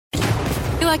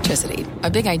Electricity, a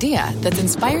big idea that's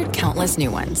inspired countless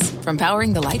new ones. From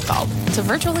powering the light bulb to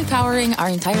virtually powering our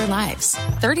entire lives.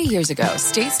 30 years ago,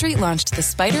 State Street launched the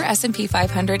SPDR S&P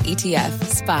 500 ETF,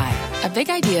 SPY. A big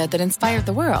idea that inspired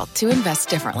the world to invest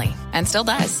differently. And still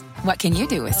does. What can you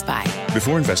do with SPY?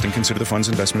 Before investing, consider the fund's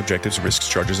investment objectives, risks,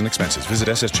 charges, and expenses. Visit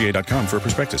ssga.com for a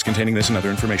prospectus containing this and other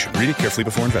information. Read it carefully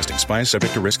before investing. SPY is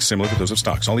subject to risks similar to those of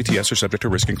stocks. All ETFs are subject to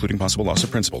risk, including possible loss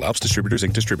of principal. Alps Distributors,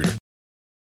 Inc. Distributor.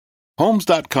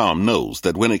 Homes.com knows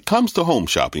that when it comes to home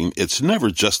shopping, it's never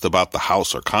just about the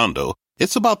house or condo.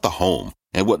 It's about the home.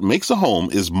 And what makes a home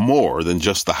is more than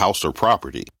just the house or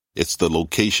property. It's the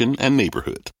location and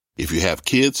neighborhood. If you have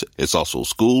kids, it's also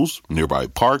schools, nearby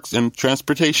parks, and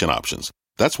transportation options.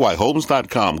 That's why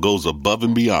Homes.com goes above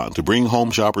and beyond to bring home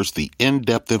shoppers the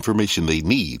in-depth information they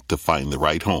need to find the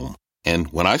right home.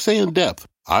 And when I say in-depth,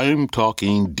 I'm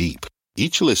talking deep.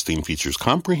 Each listing features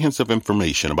comprehensive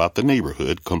information about the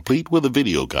neighborhood, complete with a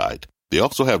video guide. They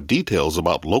also have details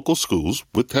about local schools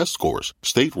with test scores,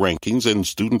 state rankings, and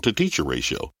student-to-teacher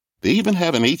ratio. They even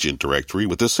have an agent directory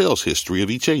with the sales history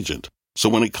of each agent. So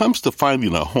when it comes to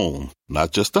finding a home,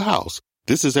 not just a house,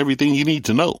 this is everything you need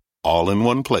to know, all in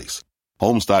one place.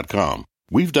 Homes.com.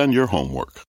 We've done your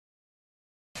homework.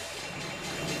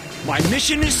 My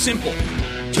mission is simple,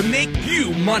 to make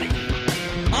you money.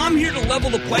 I'm here to level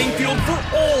the playing field for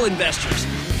all investors.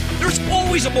 There's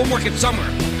always a bull market somewhere,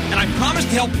 and I promise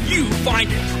to help you find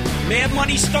it. Mad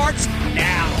Money starts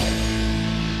now.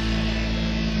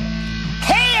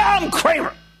 Hey, I'm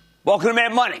Kramer. Welcome to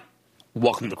Mad Money.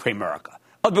 Welcome to Kramerica.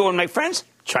 I'll be one of my friends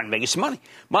trying to make you some money.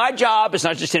 My job is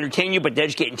not just to entertain you, but to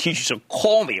educate and teach you, so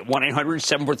call me at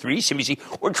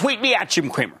 1-800-743-CBC or tweet me at Jim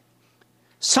Cramer.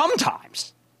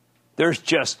 Sometimes there's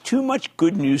just too much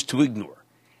good news to ignore.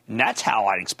 And that's how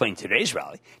I'd explain today's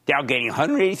rally. Dow gaining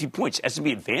 183 points,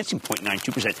 S&P advancing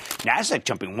 0.92%, NASDAQ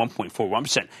jumping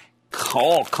 1.41%,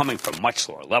 all coming from much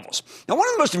lower levels. Now, one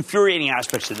of the most infuriating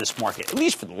aspects of this market, at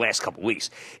least for the last couple of weeks,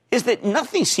 is that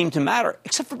nothing seemed to matter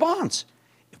except for bonds.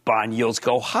 If bond yields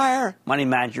go higher, money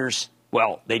managers,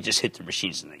 well, they just hit their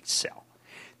machines and they sell.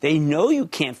 They know you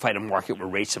can't fight a market where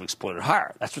rates have exploded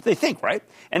higher. That's what they think, right?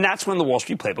 And that's when the Wall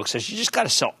Street playbook says you just got to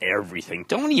sell everything.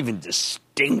 Don't even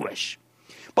distinguish.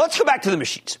 But let's go back to the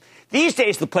machines. These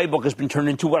days, the playbook has been turned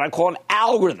into what I call an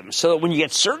algorithm, so that when you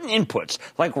get certain inputs,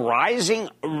 like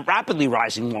rapidly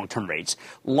rising long-term rates,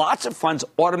 lots of funds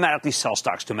automatically sell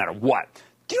stocks no matter what.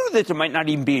 Do you know that there might not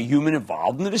even be a human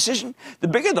involved in the decision? The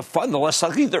bigger the fund, the less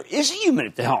likely there is a human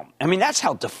at the helm. I mean, that's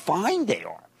how defined they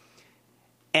are.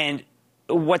 And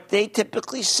what they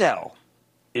typically sell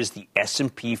is the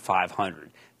S&P 500.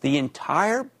 The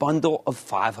entire bundle of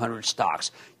 500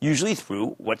 stocks, usually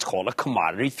through what's called a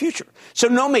commodity future. So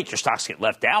no major stocks get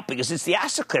left out because it's the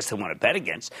asset class they want to bet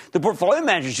against. The portfolio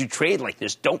managers who trade like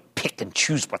this don't pick and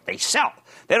choose what they sell.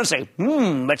 They don't say,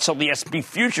 let's sell the S&P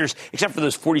futures, except for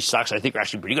those 40 stocks I think are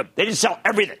actually pretty good. They just sell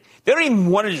everything. They don't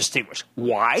even want to distinguish.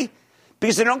 Why?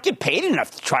 Because they don't get paid enough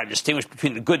to try to distinguish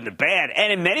between the good and the bad.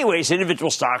 And in many ways,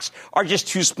 individual stocks are just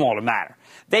too small to matter.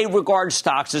 They regard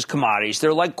stocks as commodities.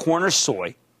 They're like corn or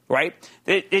soy. Right?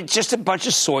 It's just a bunch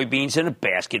of soybeans in a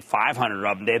basket, 500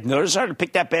 of them. They have no desire to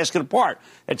pick that basket apart.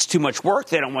 That's too much work.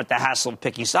 They don't want the hassle of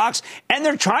picking stocks. And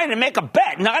they're trying to make a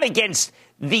bet, not against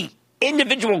the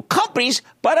individual companies,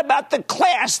 but about the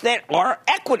class that are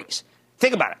equities.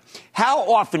 Think about it.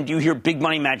 How often do you hear big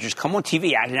money managers come on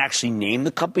TV and actually name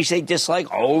the companies they dislike?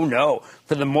 Oh, no.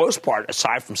 For the most part,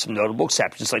 aside from some notable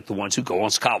exceptions like the ones who go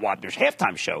on Scott Wapner's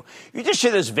halftime show, you just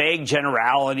hear those vague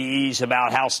generalities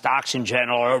about how stocks in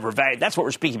general are overvalued. That's what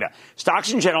we're speaking about.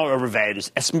 Stocks in general are overvalued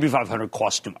as S&P 500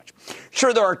 costs too much.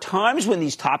 Sure, there are times when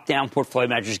these top-down portfolio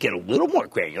managers get a little more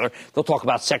granular. They'll talk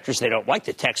about sectors they don't like,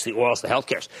 the techs, the oils, the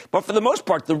healthcares. But for the most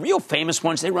part, the real famous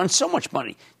ones, they run so much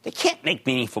money, they can't make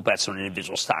meaningful bets on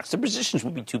individual stocks. Their positions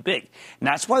would be too big. And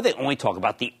that's why they only talk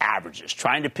about the averages.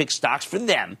 Trying to pick stocks for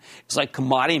them is like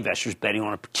commodity investors betting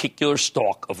on a particular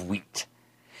stalk of wheat.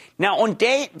 Now, on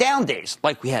down days,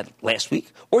 like we had last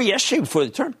week or yesterday before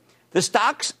the turn, the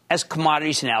stocks as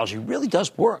commodities analogy really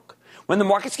does work. When the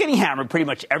market's getting hammered, pretty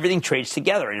much everything trades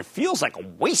together, and it feels like a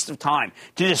waste of time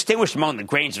to distinguish among the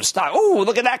grains of stock. Oh,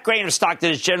 look at that grain of stock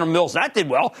that is General Mills. That did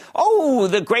well. Oh,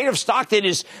 the grain of stock that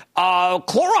is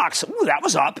Clorox. Ooh, that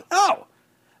was up. Oh.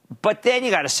 But then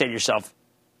you got to say to yourself,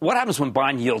 what happens when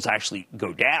bond yields actually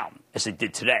go down, as they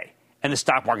did today, and the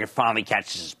stock market finally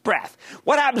catches its breath?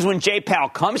 What happens when Jay Powell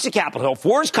comes to Capitol Hill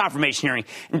for his confirmation hearing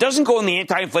and doesn't go on the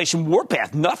anti-inflation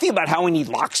warpath? Nothing about how we need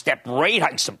lockstep rate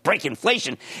hikes to break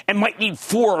inflation and might need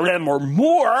 4 of them or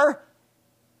more.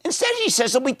 Instead, he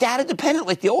says it'll be data dependent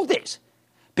like the old days.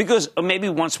 Because maybe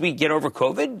once we get over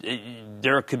COVID,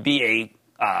 there could be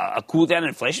a cool down in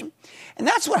inflation. And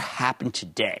that's what happened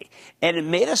today. And it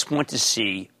made us want to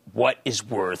see what is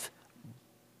worth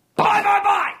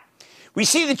buy. We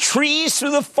see the trees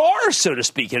through the forest, so to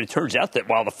speak. And it turns out that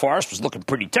while the forest was looking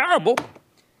pretty terrible,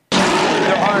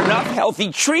 there are enough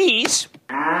healthy trees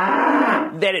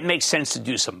that it makes sense to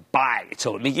do some buying.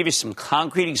 So let me give you some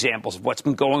concrete examples of what's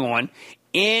been going on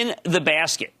in the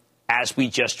basket as we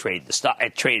just traded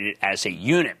it as a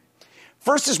unit.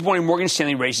 First this morning, Morgan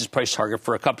Stanley raised its price target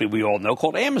for a company we all know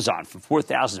called Amazon from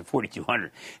 $4,000 to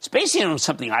 $4,200. It's based on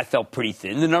something I felt pretty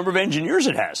thin, the number of engineers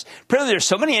it has. Apparently, there's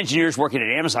so many engineers working at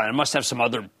Amazon, it must have some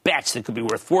other bets that could be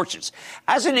worth fortunes.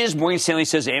 As it is, Morgan Stanley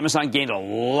says Amazon gained a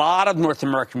lot of North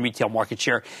American retail market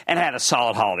share and had a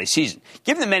solid holiday season.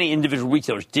 Given that many individual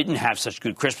retailers didn't have such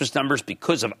good Christmas numbers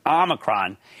because of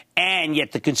Omicron, and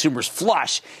yet the consumer's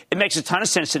flush, it makes a ton of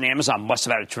sense that Amazon must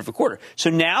have had a terrific quarter. So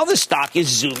now the stock is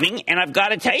zooming, and I've got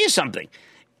to tell you something.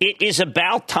 It is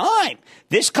about time.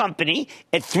 This company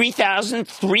at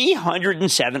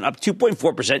 3,307, up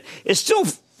 2.4%, is still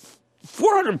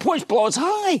 400 points below its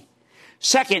high.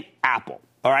 Second, Apple.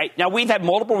 All right. Now, we've had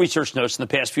multiple research notes in the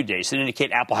past few days that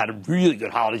indicate Apple had a really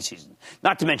good holiday season,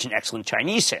 not to mention excellent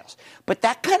Chinese sales. But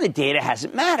that kind of data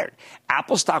hasn't mattered.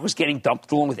 Apple stock was getting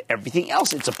dumped along with everything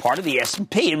else. It's a part of the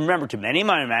S&P. And remember, to many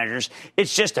money managers,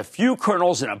 it's just a few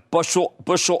kernels in a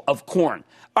bushel of corn.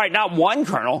 All right, not one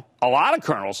kernel, a lot of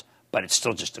kernels, but it's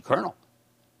still just a kernel.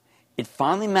 It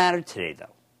finally mattered today,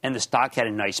 though, and the stock had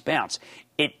a nice bounce.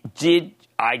 It did,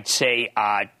 I'd say,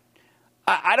 I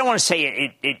don't want to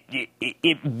say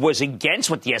it was against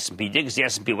what the S&P did because the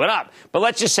S&P went up. But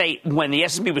let's just say when the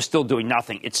S&P was still doing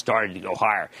nothing, it started to go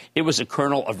higher. It was a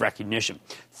kernel of recognition.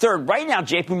 Third, right now,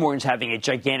 J.P. Morgan's having a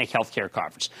gigantic healthcare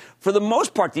conference. For the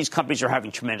most part, these companies are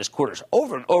having tremendous quarters.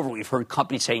 Over and over, we've heard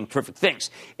companies saying terrific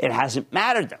things. It hasn't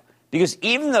mattered, though, because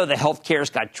even though the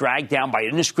healthcare's got dragged down by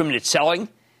indiscriminate selling,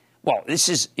 well, this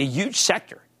is a huge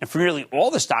sector. And for nearly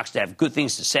all the stocks to have good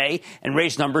things to say and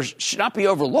raise numbers should not be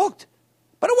overlooked.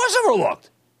 But it was overlooked.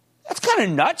 That's kind of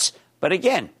nuts. But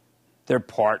again, they're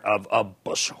part of a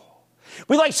bushel.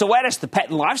 We like Zoetis, the pet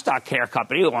and livestock care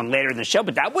company, on later in the show,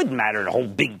 but that wouldn't matter.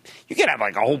 You could have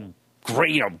like a whole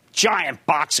grain, giant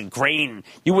box of grain.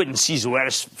 You wouldn't see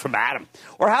Zoetis from Adam.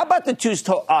 Or how about the two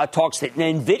talks that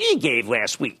NVIDIA gave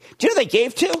last week? Do you know they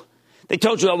gave two? They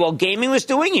told you how well gaming was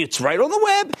doing. It's right on the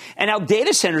web. And how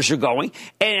data centers are going.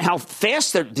 And how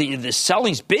fast the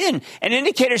selling's been. And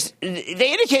indicators,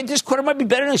 they indicated this quarter might be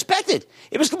better than expected.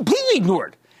 It was completely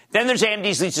ignored. Then there's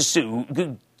AMD's Lisa Su,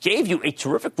 who gave you a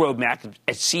terrific roadmap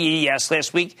at CES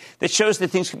last week that shows that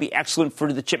things could be excellent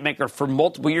for the chip maker for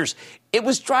multiple years. It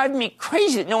was driving me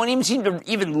crazy that no one even seemed to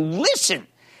even listen.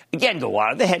 Again, to a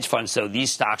lot of the hedge funds, though,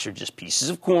 these stocks are just pieces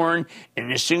of corn,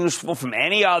 indistinguishable from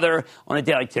any other. On a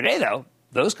day like today, though,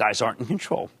 those guys aren't in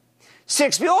control.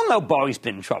 Six, we all know Boeing's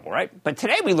been in trouble, right? But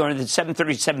today we learned that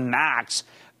 737 MAX,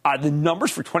 the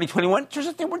numbers for 2021, turns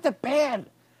out they weren't that bad.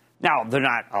 Now, they're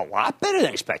not a lot better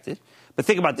than expected. But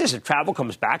think about this. If travel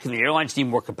comes back and the airlines need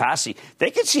more capacity,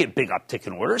 they could see a big uptick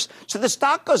in orders. So the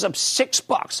stock goes up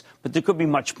 $6, but there could be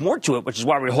much more to it, which is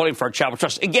why we're holding for our travel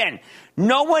trust. Again,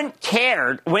 no one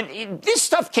cared when this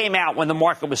stuff came out when the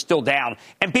market was still down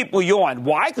and people yawned.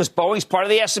 Why? Because Boeing's part of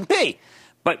the S&P.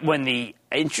 But when the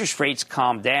interest rates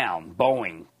calmed down,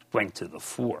 Boeing went to the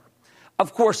fore.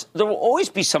 Of course, there will always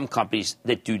be some companies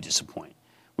that do disappoint.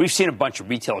 We've seen a bunch of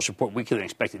retailers report weaker than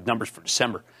expected numbers for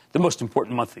December, the most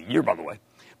important month of the year, by the way.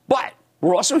 But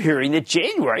we're also hearing that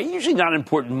January, usually not an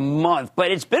important month,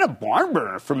 but it's been a barn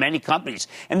burner for many companies.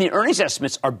 And the earnings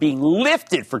estimates are being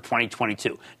lifted for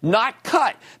 2022, not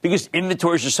cut, because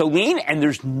inventories are so lean and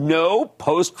there's no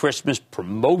post-Christmas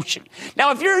promotion.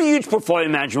 Now, if you're a huge portfolio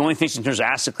manager who only thinks in terms of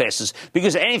asset classes,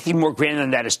 because anything more granular than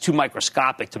that is too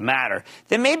microscopic to matter,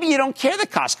 then maybe you don't care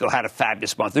that Costco had a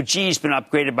fabulous month, or GE's been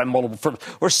upgraded by multiple firms,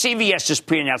 or CVS just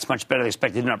pre-announced much better than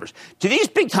expected numbers. To these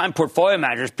big-time portfolio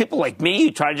managers, people like me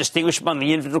who try to distinguish among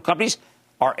the individual companies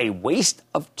are a waste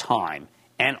of time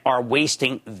and are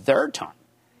wasting their time.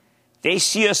 They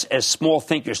see us as small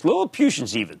thinkers,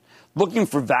 Lilliputians even, looking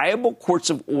for valuable quarts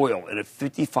of oil in a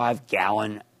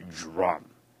 55-gallon drum.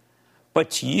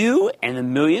 But to you and the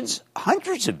millions,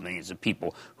 hundreds of millions of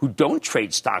people who don't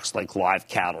trade stocks like live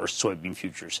cattle or soybean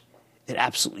futures, it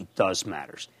absolutely does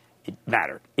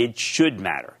matter. It should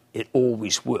matter. It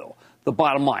always will. The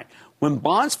bottom line, when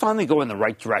bonds finally go in the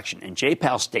right direction and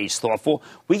J-Powell stays thoughtful,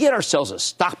 we get ourselves a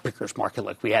stock picker's market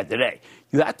like we had today.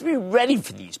 You have to be ready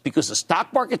for these because the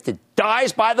stock market that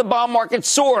dies by the bond market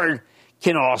sword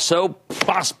can also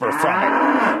prosper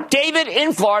from it. David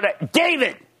in Florida.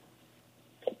 David.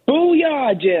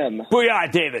 Booyah, Jim.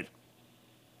 Booyah, David.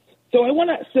 So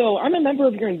I'm a member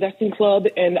of your investing club,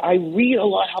 and I read a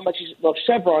lot how much you love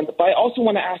Chevron, but I also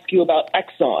want to ask you about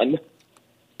Exxon.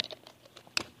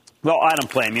 Well, I don't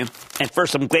blame you. And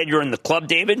first, I'm glad you're in the club,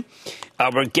 David.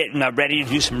 We're getting ready to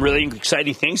do some really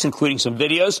exciting things, including some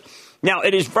videos. Now,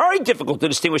 it is very difficult to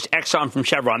distinguish Exxon from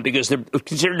Chevron because they're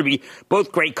considered to be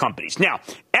both great companies. Now,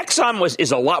 Exxon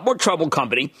is a lot more troubled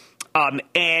company. And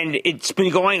it's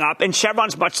been going up, and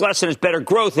Chevron's much less, and it's better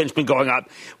growth, and it's been going up.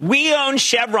 We own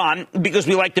Chevron because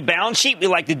we like the balance sheet, we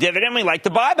like the dividend, we like the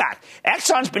buyback.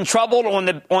 Exxon's been troubled on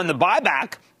the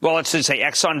buyback. Well, let's just say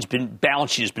Exxon's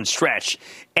balance sheet has been stretched.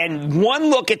 And one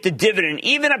look at the dividend,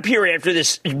 even up here after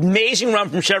this amazing run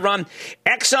from Chevron,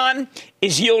 Exxon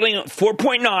is yielding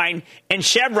 4.9 and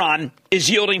Chevron is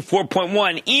yielding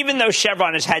 4.1, even though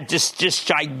Chevron has had just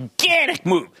gigantic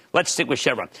move. Let's stick with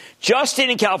Chevron. Justin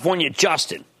in California.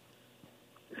 Justin.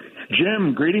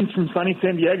 Jim, greetings from sunny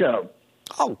San Diego.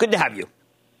 Oh, good to have you.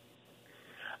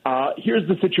 Here's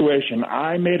the situation.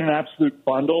 I made an absolute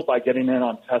bundle by getting in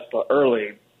on Tesla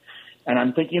early. And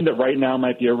I'm thinking that right now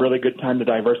might be a really good time to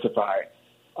diversify.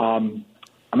 I'm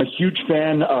a huge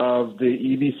fan of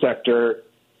the EV sector,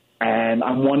 and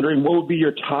I'm wondering what would be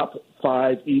your top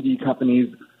 5 EV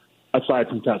companies aside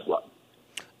from Tesla?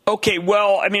 Okay,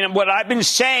 well, I mean, what I've been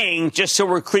saying, just so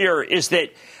we're clear, is that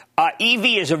EV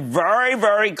is a very,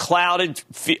 very crowded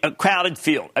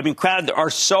field. I mean, there are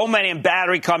so many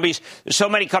battery companies. There's so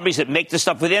many companies that make the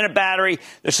stuff within a battery.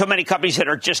 There's so many companies that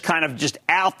are just kind of just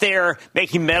out there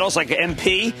making metals like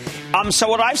MP. So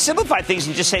what I've simplified things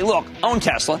and just say, look, own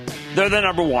Tesla. They're the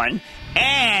number one.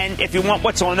 And if you want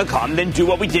what's on the come, then do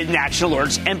what we did in Action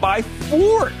Alerts and buy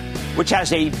Ford, which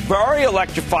has a very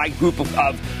electrified group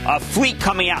of fleet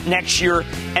coming out next year,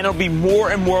 and it'll be more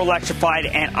and more electrified.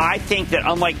 And I think that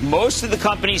unlike most of the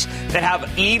companies that have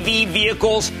EV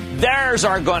vehicles, theirs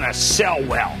are going to sell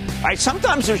well. All right,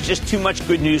 sometimes there's just too much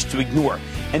good news to ignore,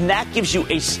 and that gives you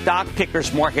a stock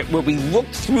picker's market where we look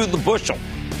through the bushel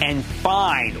and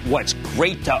find what's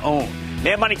great to own.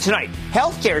 Mad Money tonight.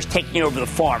 Healthcare is taking over the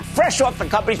farm. Fresh off the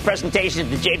company's presentation at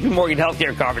the J.P. Morgan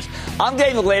Healthcare Conference, I'm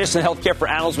getting the latest in healthcare for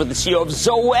analysts with the CEO of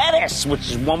Zoetis,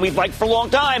 which is one we've liked for a long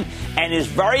time and is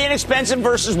very inexpensive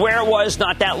versus where it was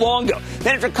not that long ago.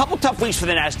 Then after a couple tough weeks for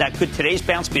the NASDAQ, could today's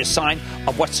bounce be a sign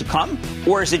of what's to come,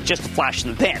 or is it just a flash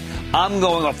in the pan? I'm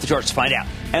going off the charts to find out.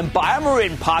 And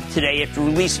BioMarin popped today after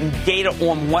releasing data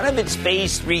on one of its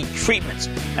phase 3 treatments.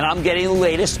 And I'm getting the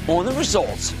latest on the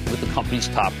results with the company's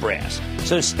top brass.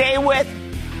 So stay with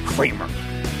Cramer.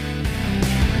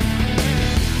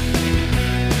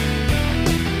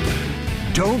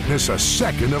 Don't miss a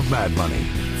second of Mad Money.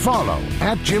 Follow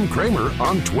 @Jim Cramer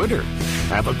on Twitter.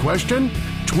 Have a question?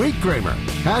 Tweet Cramer.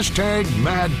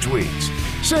 #MadTweets.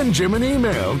 Send Jim an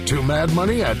email to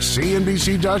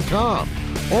madmoney@cnbc.com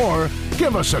or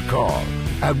give us a call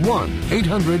at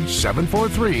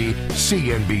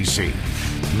 1-800-743-CNBC.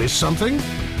 Miss something?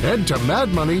 Head to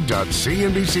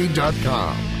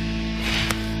madmoney.cnbc.com.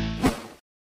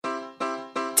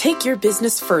 Take your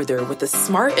business further with the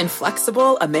smart and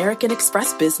flexible American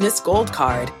Express Business Gold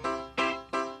Card.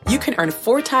 You can earn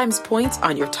 4 times points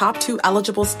on your top 2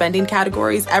 eligible spending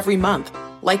categories every month,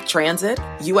 like transit,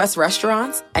 U.S.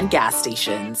 restaurants, and gas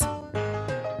stations.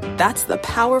 That's the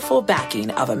powerful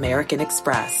backing of American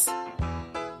Express.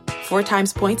 4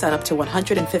 times points on up to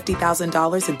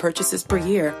 $150,000 in purchases per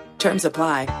year. Terms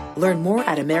apply. Learn more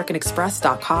at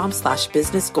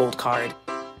americanexpress.com/business gold card.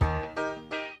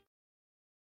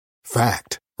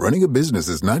 Fact. Running a business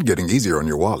is not getting easier on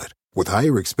your wallet. With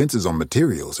higher expenses on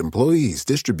materials, employees,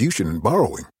 distribution, and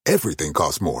borrowing, everything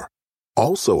costs more.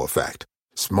 Also a fact.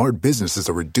 Smart businesses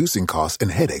are reducing costs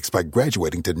and headaches by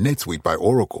graduating to NetSuite by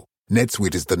Oracle.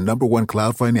 NetSuite is the #1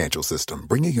 cloud financial system,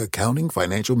 bringing accounting,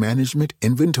 financial management,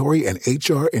 inventory, and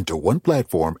HR into one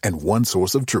platform and one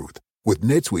source of truth. With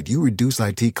NetSuite, you reduce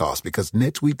IT costs because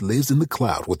NetSuite lives in the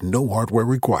cloud with no hardware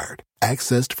required.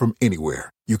 Accessed from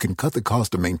anywhere. You can cut the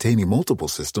cost of maintaining multiple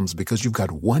systems because you've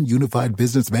got one unified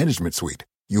business management suite.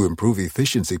 You improve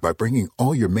efficiency by bringing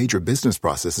all your major business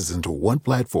processes into one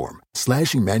platform,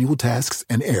 slashing manual tasks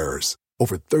and errors.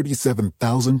 Over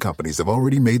 37,000 companies have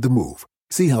already made the move.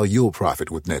 See how you'll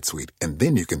profit with NetSuite, and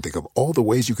then you can think of all the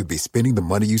ways you could be spending the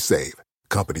money you save.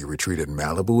 Company retreat in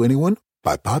Malibu, anyone?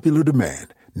 By popular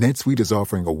demand, NetSuite is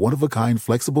offering a one-of-a-kind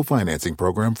flexible financing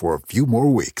program for a few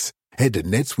more weeks. Head to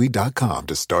netsuite.com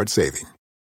to start saving.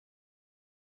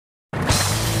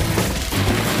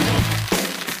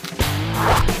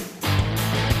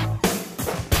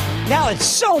 Now that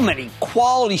so many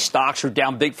quality stocks are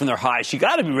down big from their highs, you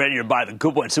got to be ready to buy the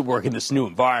good ones that work in this new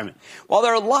environment. While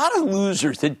there are a lot of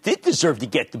losers that did deserve to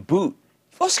get the boot,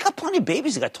 Also got plenty of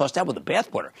babies that got tossed out with the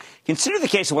bathwater. Consider the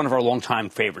case of one of our longtime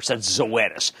favorites, that's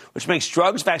Zoetis, which makes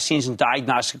drugs, vaccines, and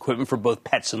diagnostic equipment for both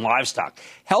pets and livestock.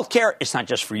 Healthcare is not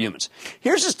just for humans.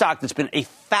 Here's a stock that's been a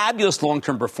fabulous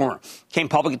long-term performer. Came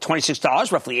public at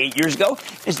 $26 roughly 8 years ago.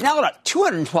 Is now at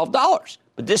 $212.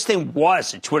 But this thing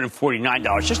was at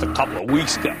 $249 just a couple of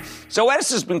weeks ago.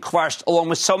 Zoetis has been crushed along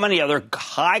with so many other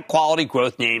high-quality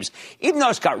growth names, even though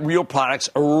it's got real products,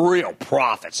 real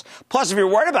profits. Plus, if you're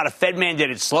worried about a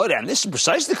Fed-mandated slowdown, this is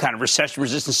precisely the kind of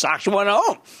recession-resistant stock you want to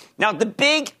own. Now, at the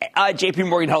big J.P.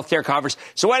 Morgan Healthcare Conference,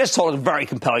 Zoetis told a very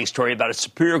compelling story about its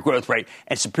superior growth rate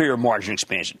and superior margin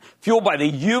expansion, fueled by the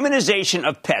humanization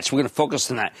of pets. We're going to focus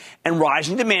on that, and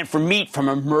rising demand for meat from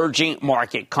emerging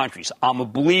market countries. I'm a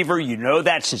believer. You know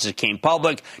that since it came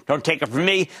public. Don't take it from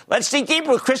me. Let's dig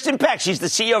deeper with Kristen Peck. She's the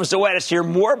CEO of Zoetis. Hear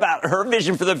more about her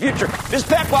vision for the future. Ms.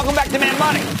 Peck, welcome back to Mad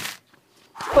Money.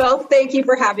 Well, thank you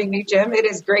for having me, Jim. It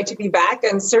is great to be back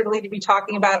and certainly to be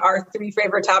talking about our three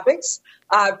favorite topics,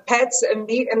 pets,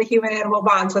 meat, and the human-animal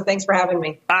bond. So thanks for having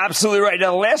me. Absolutely right.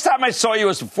 Now, the last time I saw you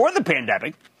was before the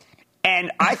pandemic,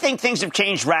 and I think things have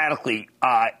changed radically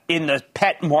in the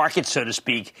pet market, so to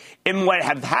speak, in what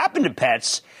have happened to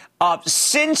pets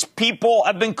since people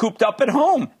have been cooped up at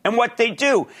home and what they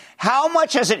do. How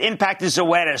much has it impacted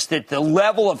Zoetis that the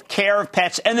level of care of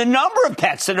pets and the number of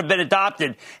pets that have been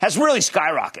adopted has really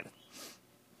skyrocketed?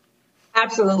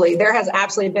 Absolutely. There has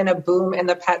absolutely been a boom in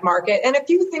the pet market, and a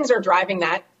few things are driving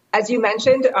that. As you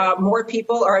mentioned, more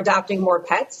people are adopting more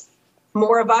pets.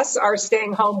 More of us are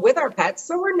staying home with our pets,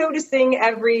 so we're noticing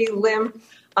every limb,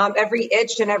 every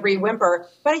itch, and every whimper.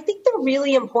 But I think the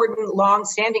really important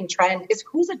long-standing trend is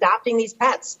who's adopting these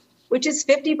pets, which is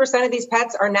 50% of these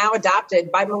pets are now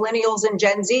adopted by millennials and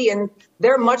Gen Z, and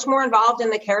they're much more involved in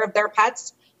the care of their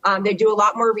pets. They do a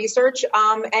lot more research,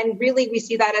 and really we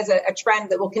see that as a trend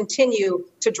that will continue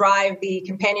to drive the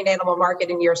companion animal market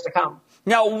in years to come.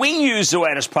 Now, we use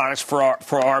Zoetis products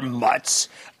for our mutts.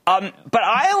 But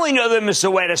I only know them as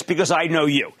Zoetis because I know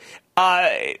you.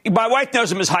 My wife knows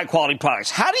them as high-quality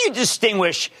products. How do you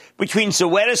distinguish between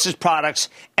Zoetis' products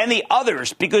and the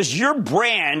others? Because your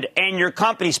brand and your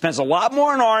company spends a lot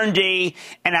more on R&D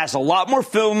and has a lot more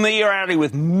familiarity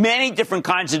with many different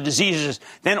kinds of diseases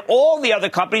than all the other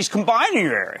companies combined in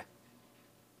your area.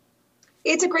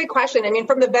 It's a great question. I mean,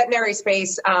 from the veterinary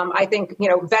space, I think,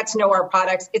 vets know our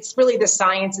products. It's really the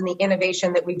science and the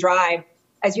innovation that we drive.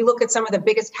 As you look at some of the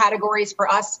biggest categories for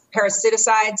us,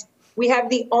 parasiticides, we have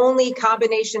the only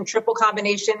triple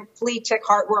combination flea, tick,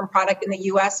 heartworm product in the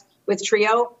U.S. with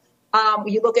Trio.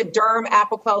 You look at Derm,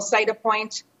 Apoquel,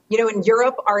 Cytopoint. In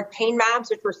Europe, our pain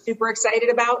mAbs, which we're super excited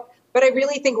about. But I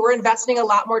really think we're investing a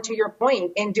lot more, to your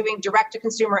point, in doing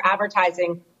direct-to-consumer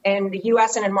advertising in the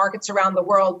U.S. and in markets around the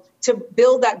world to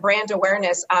build that brand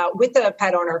awareness with the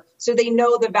pet owner so they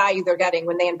know the value they're getting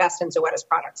when they invest in Zoetis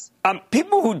products.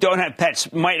 People who don't have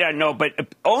pets might not know, but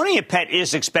owning a pet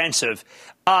is expensive.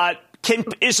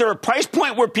 Is there a price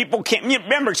point where people can't?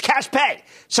 Remember, it's cash pay.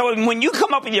 So when you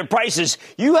come up with your prices,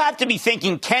 you have to be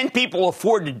thinking, can people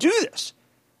afford to do this?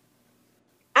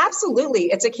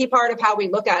 Absolutely. It's a key part of how we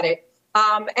look at it.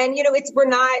 We're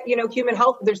not, human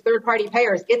health. There's third-party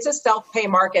payers. It's a self-pay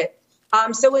market.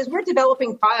 So as we're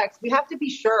developing products, we have to be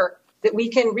sure that we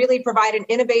can really provide an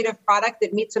innovative product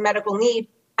that meets a medical need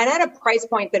and at a price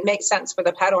point that makes sense for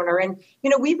the pet owner. And,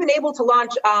 we've been able to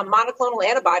launch monoclonal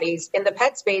antibodies in the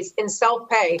pet space in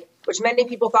self-pay, which many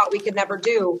people thought we could never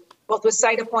do, both with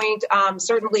Cytopoint,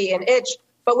 certainly in itch,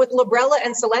 but with Librela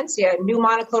and Solensia, new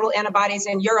monoclonal antibodies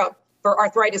in Europe for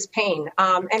arthritis pain.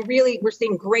 And really, we're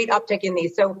seeing great uptick in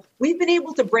these. So we've been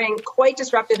able to bring quite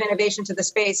disruptive innovation to the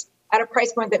space at a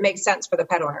price point that makes sense for the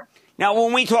pet owner. Now,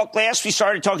 when we talked last, we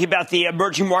started talking about the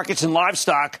emerging markets and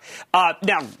livestock.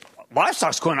 Now,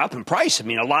 livestock's going up in price. I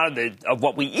mean, a lot of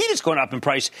what we eat is going up in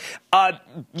price.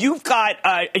 You've got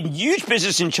a huge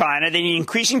business in China. They need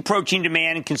increasing protein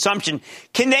demand and consumption.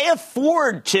 Can they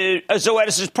afford to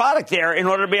Zoetis' product there in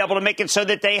order to be able to make it so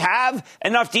that they have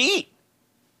enough to eat?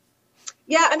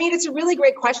 Yeah, I mean, it's a really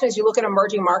great question as you look at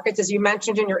emerging markets. As you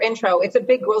mentioned in your intro, it's a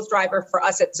big growth driver for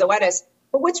us at Zoetis.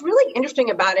 But what's really interesting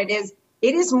about it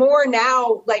is more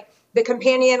now like the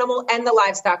companion animal and the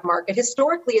livestock market.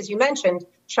 Historically, as you mentioned,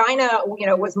 China,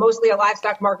 was mostly a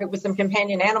livestock market with some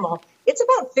companion animal. It's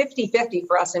about 50-50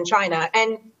 for us in China.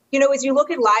 And, as you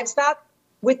look at livestock,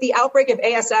 with the outbreak of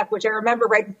ASF, which I remember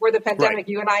right before the pandemic, right.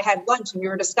 You and I had lunch and we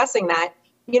were discussing that,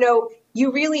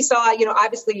 you really saw,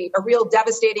 obviously a real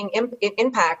devastating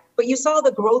impact, but you saw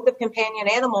the growth of companion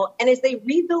animal. And as they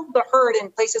rebuild the herd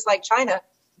in places like China,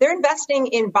 they're investing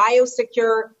in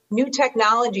biosecure new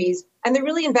technologies, and they're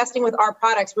really investing with our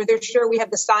products where they're sure we have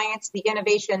the science, the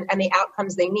innovation, and the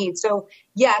outcomes they need. So,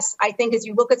 yes, I think as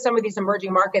you look at some of these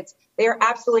emerging markets, they are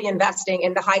absolutely investing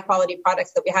in the high-quality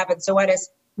products that we have at Zoetis,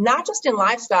 not just in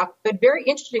livestock, but very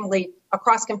interestingly,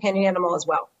 across companion animal as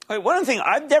well. One thing,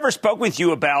 I've never spoken with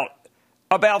you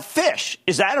about fish.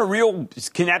 Is that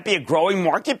can that be a growing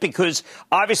market? Because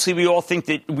obviously we all think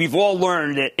that we've all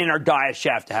learned that in our diets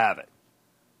you have to have it.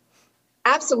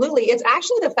 Absolutely. It's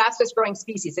actually the fastest growing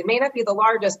species. It may not be the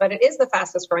largest, but it is the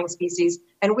fastest growing species.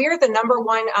 And we're the number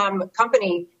one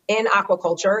company in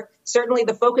aquaculture. Certainly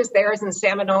the focus there is in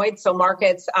salmonoids, so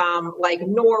markets like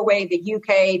Norway, the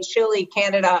UK, Chile,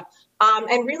 Canada.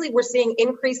 And really we're seeing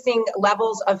increasing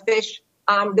levels of fish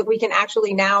that we can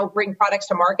actually now bring products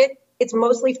to market. It's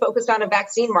mostly focused on a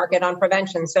vaccine market, on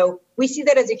prevention. So we see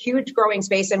that as a huge growing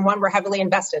space and one we're heavily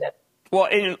invested in. Well,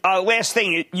 and last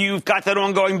thing, you've got that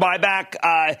ongoing buyback.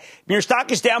 Your stock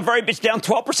is down it's down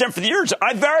 12% for the year.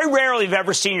 I very rarely have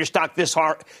ever seen your stock this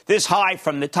high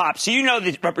from the top. So you know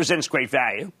that represents great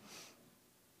value.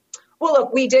 Well,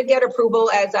 look, we did get approval,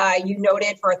 as you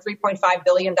noted, for a $3.5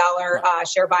 billion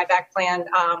share buyback plan,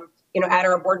 at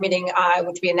our board meeting,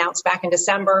 which we announced back in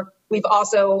December. We've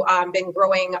also been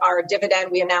growing our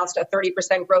dividend. We announced a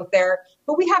 30% growth there.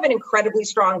 But we have an incredibly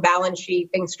strong balance sheet,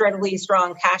 incredibly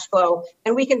strong cash flow,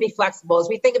 and we can be flexible. As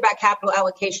we think about capital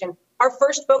allocation, our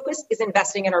first focus is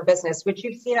investing in our business, which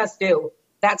you've seen us do.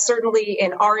 That's certainly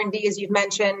in R&D, as you've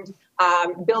mentioned,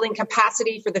 building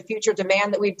capacity for the future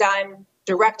demand that we've done,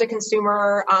 direct to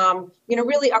consumer,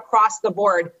 really across the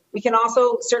board. We can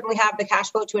also certainly have the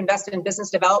cash flow to invest in business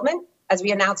development, as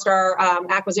we announced our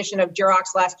acquisition of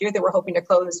Jurox last year that we're hoping to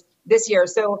close this year.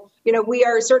 So, we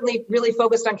are certainly really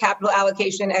focused on capital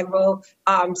allocation, and we'll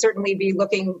certainly be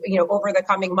looking, over the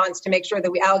coming months to make sure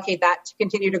that we allocate that to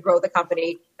continue to grow the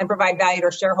company and provide value to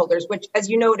our shareholders, which, as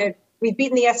you noted, we've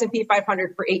beaten the S&P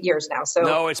 500 for 8 years now. So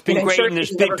no, it's been great. And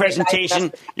this big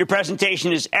presentation. Your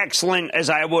presentation is excellent, as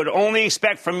I would only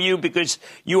expect from you, because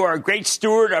you are a great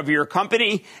steward of your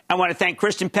company. I want to thank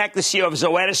Kristen Peck, the CEO of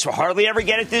Zoetis, who hardly ever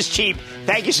get it this cheap.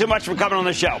 Thank you so much for coming on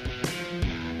the show.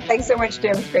 Thanks so much,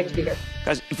 Jim. It's great to be here.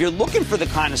 Because if you're looking for the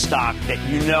kind of stock that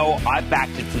I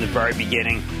backed it from the very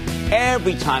beginning,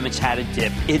 every time it's had a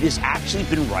dip, it has actually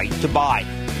been right to buy.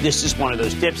 This is one of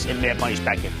those dips, and Mad Money's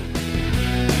back in.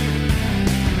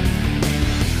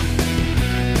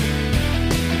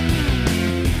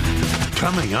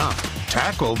 Coming up,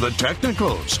 tackle the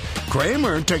technicals.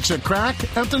 Cramer takes a crack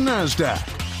at the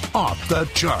NASDAQ. Off the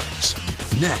charts.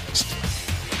 Next.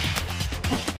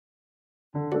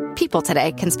 People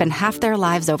today can spend half their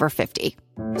lives over 50.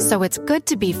 So it's good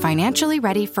to be financially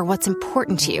ready for what's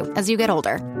important to you as you get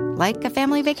older, like a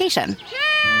family vacation.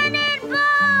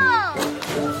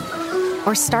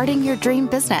 Or starting your dream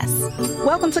business.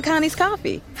 Welcome to Connie's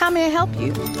Coffee. How may I help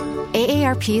you?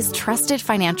 AARP's trusted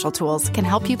financial tools can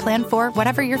help you plan for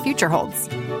whatever your future holds.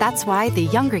 That's why the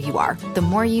younger you are, the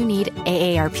more you need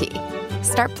AARP.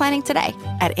 Start planning today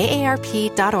at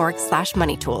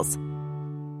aarp.org/moneytools.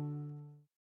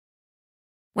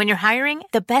 When you're hiring,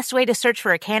 the best way to search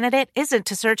for a candidate isn't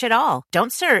to search at all.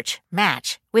 Don't search,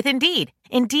 match with Indeed.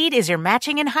 Indeed is your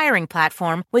matching and hiring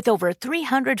platform with over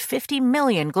 350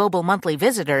 million global monthly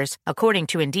visitors, according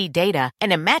to Indeed data,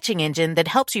 and a matching engine that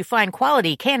helps you find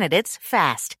quality candidates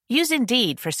fast. Use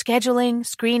Indeed for scheduling,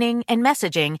 screening, and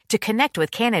messaging to connect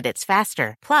with candidates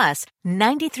faster. Plus,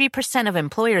 93% of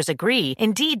employers agree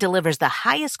Indeed delivers the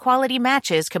highest quality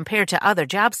matches compared to other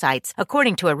job sites,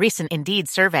 according to a recent Indeed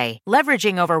survey.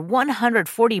 Leveraging over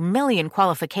 140 million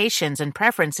qualifications and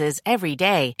preferences every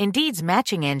day, Indeed's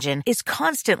matching engine is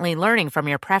constantly learning from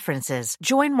your preferences.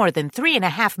 Join more than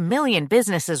 3.5 million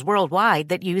businesses worldwide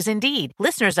that use Indeed.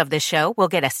 Listeners of this show will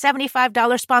get a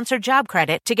 $75 sponsored job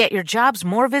credit to get your jobs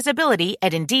more visibility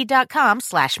at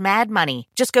Indeed.com/madmoney.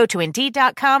 Just go to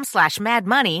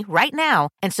Indeed.com/madmoney right now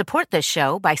and support this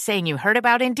show by saying you heard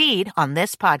about Indeed on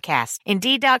this podcast.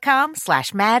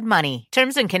 Indeed.com/madmoney.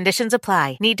 Terms and conditions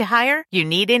apply. Need to hire? You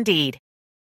need Indeed.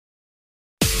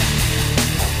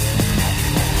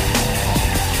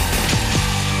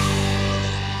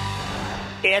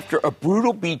 After a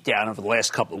brutal beatdown over the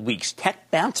last couple of weeks, tech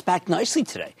bounced back nicely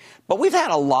today. But we've had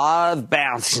a lot of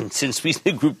bouncing since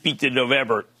the group peaked in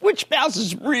November. Which bounce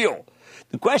is real?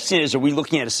 The question is, are we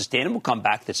looking at a sustainable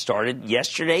comeback that started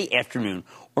yesterday afternoon,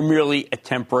 or merely a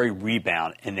temporary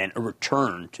rebound and then a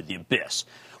return to the abyss?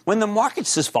 When the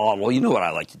market's this volatile, you know what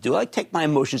I like to do. I like to take my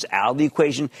emotions out of the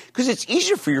equation because it's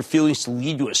easier for your feelings to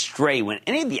lead you astray when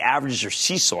any of the averages are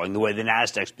seesawing the way the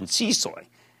NASDAQ's been seesawing.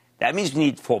 That means we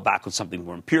need to fall back on something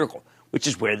more empirical. which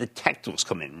is where the technicals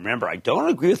come in. Remember, I don't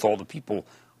agree with all the people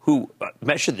who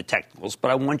measure the technicals, but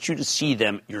I want you to see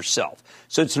them yourself.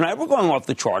 So tonight we're going off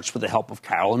the charts with the help of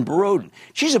Carolyn Borodin.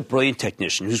 She's a brilliant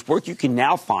technician whose work you can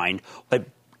now find at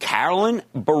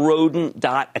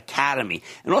CarolynBorodin.academy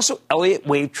and also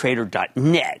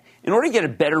ElliottWaveTrader.net in order to get a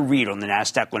better read on the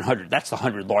NASDAQ 100. That's the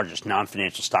 100 largest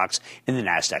non-financial stocks in the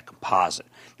NASDAQ composite.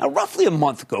 Now, roughly a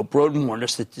month ago, Borodin warned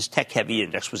us that this tech-heavy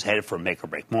index was headed for a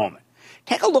make-or-break moment.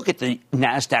 Take a look at the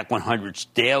NASDAQ 100's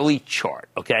daily chart,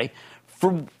 okay?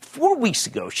 For 4 weeks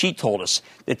ago, she told us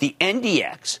that the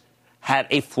NDX had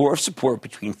a floor of support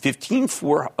between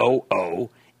 15,400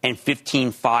 and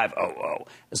 15,500.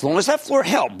 As long as that floor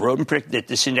held, Borodin predicted that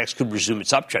this index could resume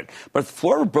its uptrend. But if the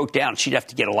floor broke down, she'd have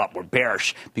to get a lot more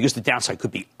bearish because the downside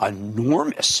could be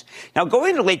enormous. Now,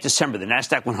 going into late December, the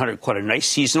NASDAQ 100 caught a nice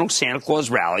seasonal Santa Claus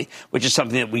rally, which is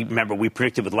something that we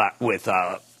predicted with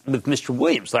Mr.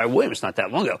 Williams, Larry Williams, not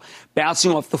that long ago,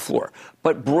 bouncing off the floor.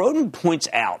 But Borodin points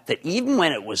out that even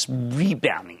when it was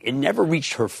rebounding, it never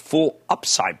reached her full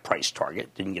upside price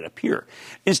target, didn't get up here.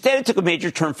 Instead, it took a major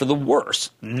turn for the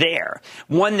worse there,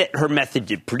 one that her method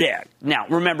did predict. Now,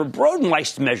 remember, Borodin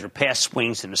likes to measure past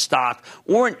swings in a stock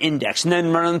or an index and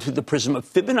then run them through the prism of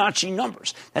Fibonacci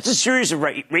numbers. That's a series of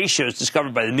ratios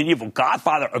discovered by the medieval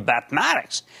godfather of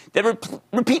mathematics that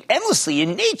repeat endlessly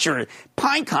in nature,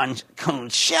 pine cones,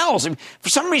 shells. And for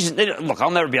some reason, look, I'll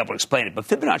never be able to explain it, but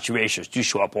Fibonacci ratios do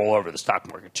show up all over the stock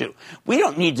market, too. We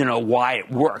don't need to know why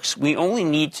it works. We only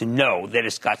need to know that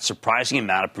it's got surprising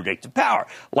amount of predictive power,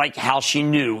 like how she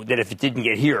knew that if it didn't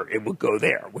get here, it would go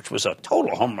there, which was a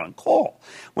total home run call.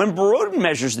 When Borodin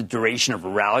measures the duration of a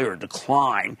rally or a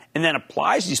decline and then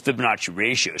applies these Fibonacci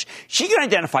ratios, she can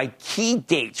identify key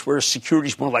dates where a security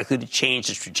is more likely to change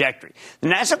its trajectory. The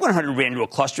NASDAQ 100 ran into a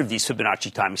cluster of these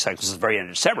Fibonacci timing cycles at the very end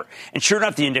of December, and sure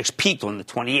enough, the index peaked on the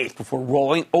 28th before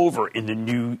rolling over in the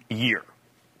new year.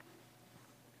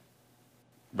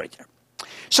 Right there.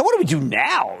 So what do we do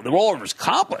now? The rollover is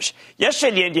accomplished.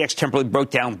 Yesterday, the NDX temporarily broke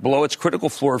down below its critical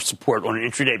floor of support on an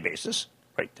intraday basis.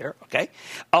 Right there, okay?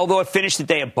 Although it finished the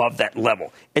day above that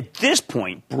level. At this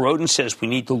point, Borodin says we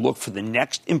need to look for the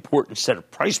next important set of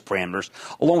price parameters,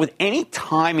 along with any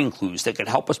timing clues that could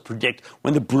help us predict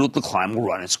when the brutal decline will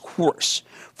run its course.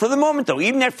 For the moment, though,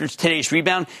 even after today's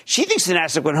rebound, she thinks the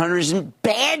NASDAQ 100 is in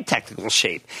bad technical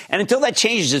shape. And until that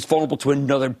changes, it's vulnerable to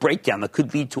another breakdown that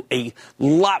could lead to a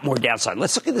lot more downside.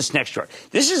 Let's look at this next chart.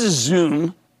 This is a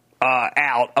zoom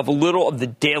out of a little of the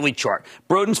daily chart.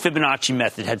 Borodin's Fibonacci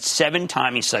method had 7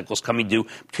 timing cycles coming due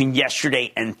between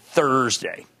yesterday and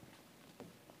Thursday.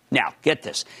 Now, get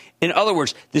this. In other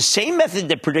words, the same method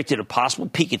that predicted a possible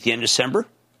peak at the end of December,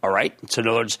 all right, so in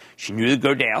other words, she knew it would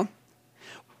go down,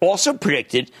 also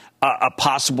predicted a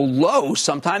possible low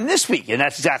sometime this week. And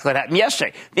that's exactly what happened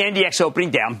yesterday. The NDX opening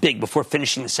down big before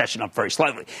finishing the session up very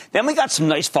slightly. Then we got some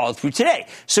nice follow through today.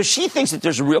 So she thinks that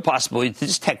there's a real possibility that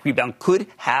this tech rebound could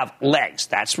have legs.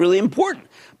 That's really important.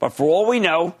 But for all we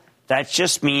know, that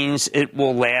just means it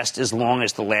will last as long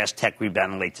as the last tech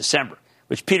rebound in late December,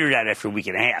 which petered out after a week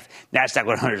and a half. NASDAQ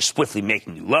 100 is swiftly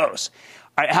making new lows.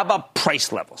 All right, how about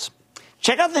price levels?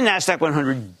 Check out the NASDAQ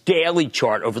 100 daily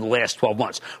chart over the last 12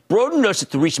 months. Borodin notes that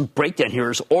the recent breakdown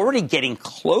here is already getting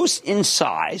close in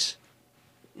size.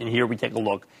 And here we take a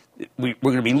look. We're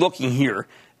going to be looking here,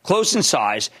 close in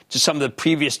size to some of the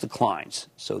previous declines.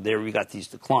 So there we got these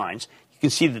declines. You can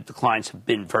see the declines have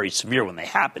been very severe when they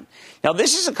happen. Now,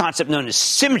 this is a concept known as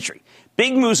symmetry.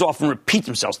 Big moves often repeat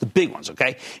themselves, the big ones,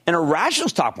 okay? In a rational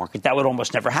stock market, that would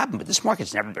almost never happen, but this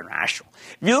market's never been rational.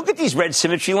 If you look at these red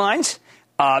symmetry lines,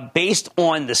 based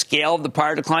on the scale of the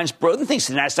prior declines, Borodin thinks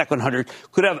the NASDAQ 100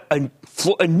 could have a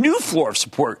new floor of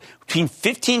support between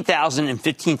 15,000 and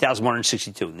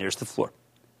 15,162. And there's the floor.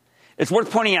 It's worth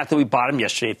pointing out that we bottomed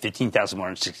yesterday at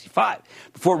 15,165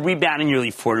 before rebounding nearly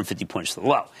 450 points to the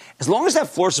low. As long as that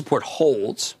floor support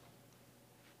holds,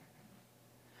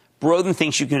 Borodin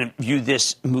thinks you can view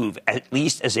this move at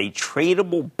least as a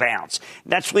tradable bounce.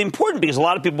 That's really important because a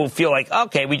lot of people feel like,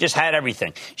 okay, we just had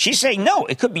everything. She's saying, no,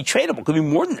 it could be tradable. It could be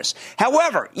more than this.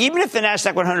 However, even if the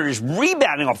NASDAQ 100 is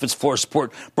rebounding off its floor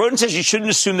support, Borodin says you shouldn't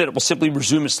assume that it will simply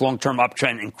resume its long-term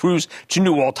uptrend and cruise to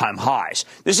new all-time highs.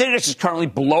 This index is currently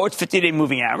below its 50-day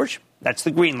moving average. That's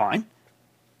the green line.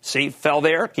 See, fell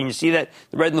there. Can you see that?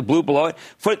 The red and the blue below it?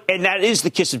 And that is the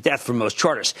kiss of death for most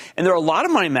chartists. And there are a lot of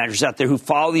money managers out there who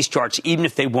follow these charts, even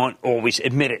if they won't always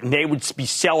admit it. And they would be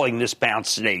selling this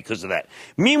bounce today because of that.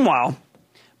 Meanwhile,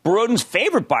 Broden's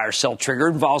favorite buy-or-sell trigger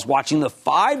involves watching the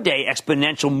 5-day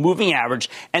exponential moving average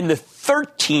and the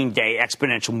 13-day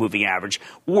exponential moving average,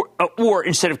 or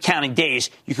instead of counting days,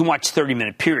 you can watch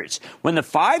 30-minute periods. When the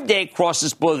 5-day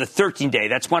crosses below the 13-day,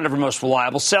 that's one of our most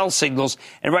reliable sell signals,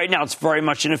 and right now it's very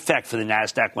much in effect for the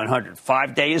NASDAQ 100.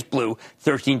 5-day is blue,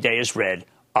 13-day is red.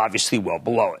 Obviously well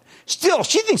below it. Still,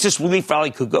 she thinks this relief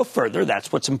rally could go further.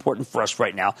 That's what's important for us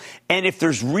right now. And if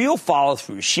there's real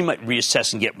follow-through, she might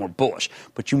reassess and get more bullish.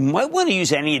 But you might want to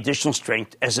use any additional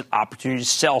strength as an opportunity to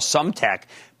sell some tech.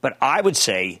 But I would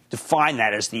say define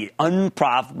that as the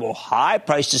unprofitable, high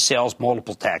price to sales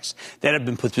multiple techs that have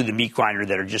been put through the meat grinder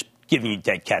that are just giving you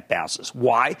dead cat bounces.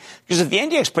 Why? Because if the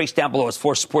NDX breaks down below its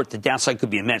force support, the downside could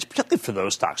be immense, particularly for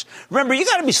those stocks. Remember, you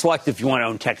got to be selective if you want to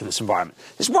own tech in this environment.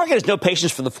 This market has no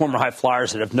patience for the former high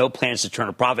flyers that have no plans to turn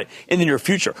a profit in the near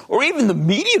future or even the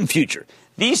medium future.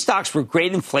 These stocks were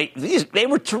great inflation. They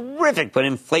were terrific, but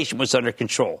inflation was under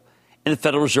control. And the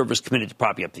Federal Reserve was committed to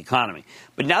propping up the economy.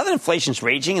 But now that inflation's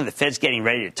raging and the Fed's getting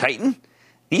ready to tighten,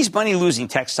 these money-losing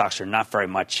tech stocks are not very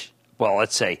much, well,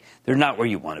 let's say, they're not where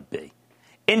you want to be.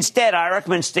 Instead, I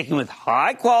recommend sticking with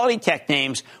high-quality tech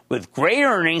names with great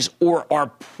earnings or are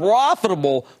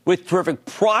profitable with terrific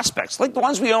prospects, like the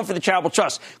ones we own for the Charitable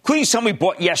Trust, including some we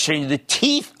bought yesterday in the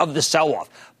teeth of the sell-off.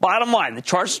 Bottom line, the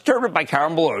charts determined by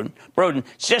Karen Broden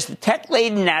suggest the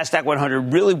tech-laden NASDAQ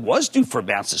 100 really was due for a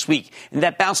bounce this week, and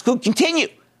that bounce could continue.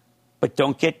 But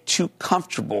don't get too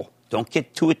comfortable. Don't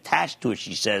get too attached to it,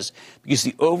 she says, because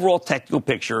the overall technical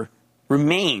picture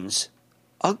remains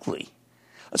ugly.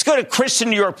 Let's go to Chris in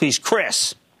New York, please.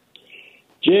 Chris.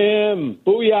 Jim,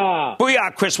 booyah.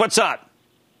 Booyah, Chris. What's up?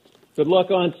 Good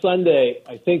luck on Sunday.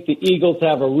 I think the Eagles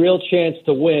have a real chance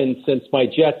to win since my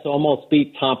Jets almost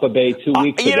beat Tampa Bay 2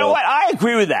 weeks ago. You know what? I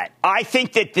agree with that. I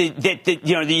think that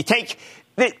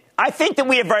I think that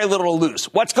we have very little to lose.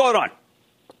 What's going on?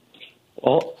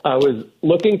 Well, I was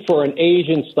looking for an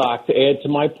Asian stock to add to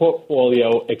my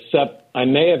portfolio, except I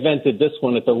may have entered this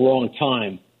one at the wrong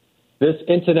time. This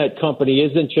internet company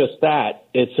isn't just that.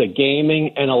 It's a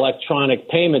gaming and electronic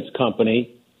payments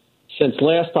company. Since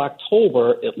last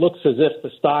October, it looks as if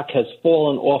the stock has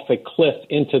fallen off a cliff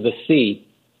into the sea.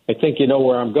 I think you know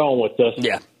where I'm going with this.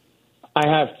 Yeah. I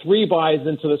have 3 buys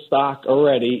into the stock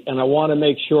already, and I want to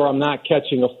make sure I'm not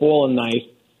catching a falling knife.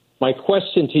 My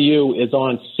question to you is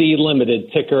on C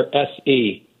Limited, ticker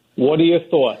SE. What are your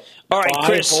thoughts? All right, Buy,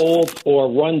 Chris. hold, or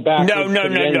run back? No.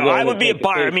 I would be a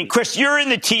buyer. I mean, Chris, you're in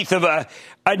the teeth of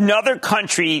another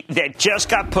country that just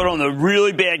got put on the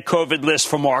really bad COVID list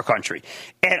from our country.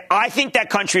 And I think that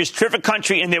country is a terrific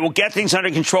country, and they will get things under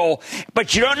control.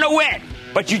 But you don't know when.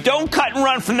 But you don't cut and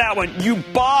run from that one. You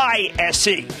buy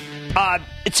SE.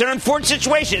 It's an unfortunate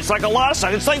situation. It's like a lot of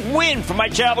stuff. It's like Win from my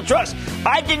Charitable Trust.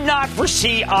 I did not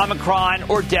foresee Omicron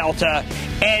or Delta.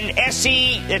 And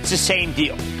SE, it's the same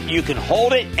deal. You can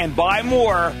hold it and buy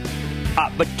more,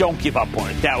 but don't give up on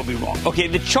it. That would be wrong. Okay,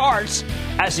 the charts,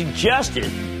 as suggested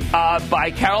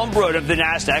by Carolyn Broad of the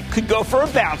NASDAQ, could go for a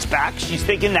bounce back. She's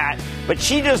thinking that. But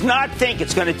she does not think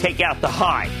it's going to take out the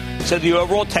high. So the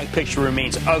overall tech picture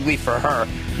remains ugly for her.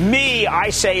 Me, I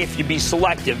say if you be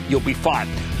selective, you'll be fine.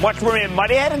 Much more in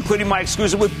Money Ahead, including my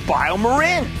exclusive with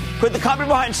BioMarin. Could the company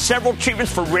behind several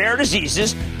treatments for rare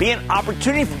diseases be an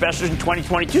opportunity for investors in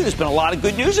 2022? There's been a lot of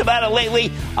good news about it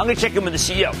lately. I'm going to check in with the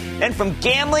CEO. And from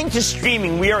gambling to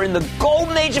streaming, we are in the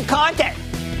golden age of content.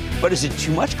 But is it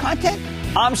too much content?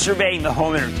 I'm surveying the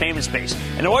home entertainment space.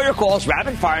 And all your calls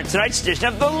rapid fire in tonight's edition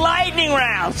of the Lightning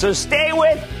Round. So stay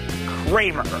with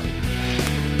Kramer.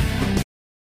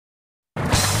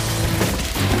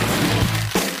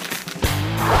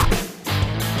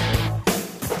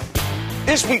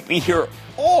 This week we hear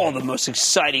all the most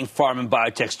exciting pharma and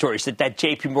biotech stories at that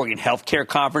J.P. Morgan Healthcare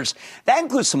Conference. That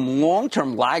includes some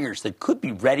long-term laggers that could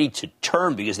be ready to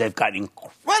turn because they've got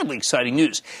incredibly exciting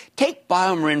news. Take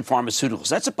BioMarin Pharmaceuticals.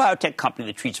 That's a biotech company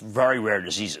that treats very rare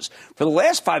diseases. For the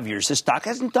last 5 years, this stock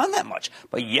hasn't done that much.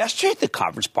 But yesterday at the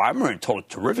conference, BioMarin told a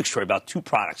terrific story about 2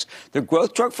 products. Their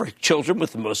growth drug for children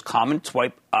with the most common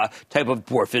type of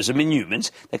dwarfism in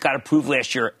humans that got approved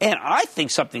last year. And I think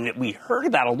something that we heard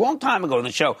about a long time ago on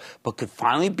the show, but could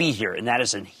finally be here, and that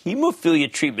is a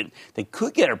hemophilia treatment that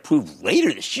could get approved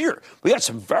later this year. We got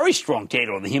some very strong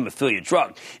data on the hemophilia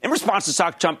drug. In response, the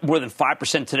stock jumped more than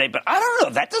 5% today, but I don't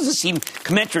know. That doesn't seem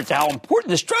commensurate to how important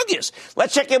this drug is.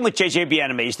 Let's check in with JJ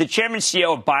Bienaimé. He's the chairman and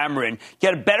CEO of BioMarin.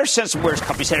 Get a better sense of where his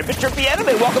company's headed. Mr.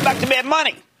 Bienaimé, welcome back to Mad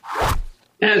Money.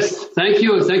 Yes, thank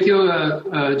you. Thank you,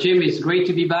 Jim. It's great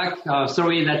to be back.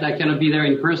 Sorry that I cannot be there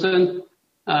in person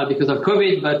because of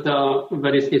COVID,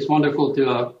 but it's wonderful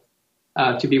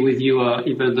to be with you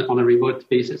even on a remote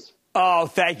basis. Oh,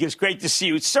 thank you. It's great to see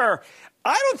you. Sir,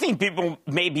 I don't think people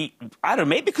maybe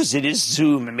because it is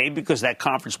Zoom and maybe because that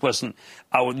conference wasn't,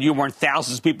 you weren't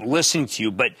thousands of people listening to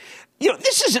you, but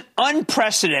this is an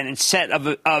unprecedented set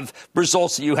of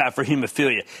results that you have for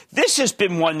hemophilia. This has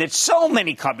been one that so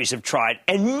many companies have tried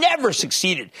and never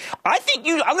succeeded. I think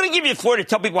I'm going to give you the floor to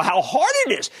tell people how hard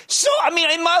it is. So, I mean,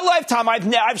 in my lifetime,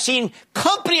 I've seen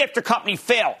company after company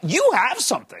fail. You have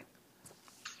something.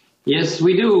 Yes,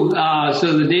 we do.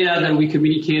 So the data that we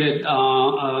communicated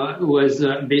was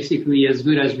basically as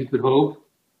good as we could hope.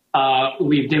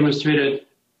 We've demonstrated,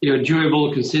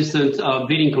 durable, consistent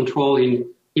bleeding control in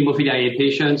hemophilia A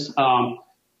patients.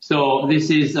 So this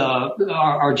is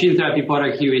our gene therapy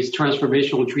product here is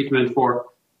transformational treatment for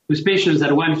those patients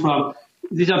that went from.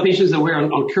 These are patients that were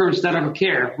on current standard of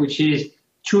care, which is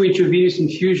 2 intravenous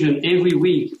infusion every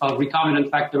week of recombinant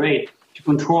factor VIII to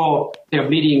control their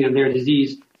bleeding and their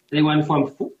disease. They went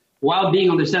from, while being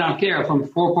on the standard of care, from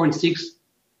 4.6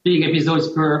 bleeding episodes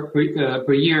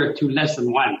per year to less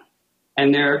than 1.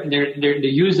 And the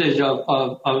usage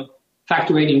of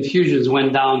factor VIII infusions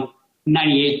went down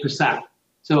 98%.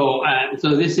 So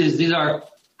these are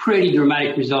pretty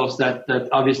dramatic results that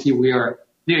obviously we are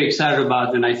very excited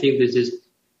about. And I think this is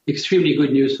extremely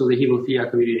good news for the hemophilia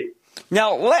community.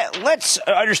 Now, let's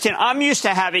understand, I'm used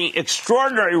to having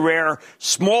extraordinary rare,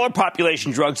 smaller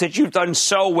population drugs that you've done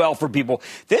so well for people.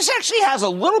 This actually has a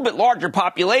little bit larger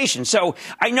population. So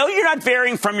I know you're not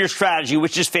varying from your strategy,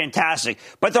 which is fantastic.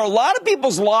 But there are a lot of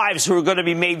people's lives who are going to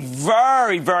be made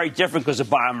very, very different because of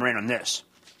BioMarin on this.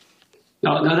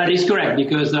 No, that is correct.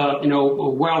 Because,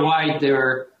 worldwide,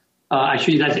 there are,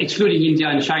 actually, that's excluding India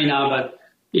and China, but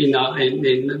in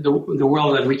the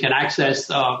world that we can access,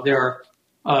 there are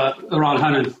around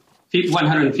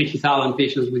 150,000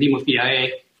 patients with hemophilia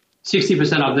A.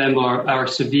 60% of them are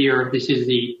severe. This is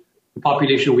the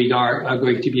population we are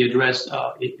going to be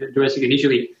addressing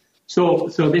initially. So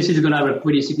this is going to have a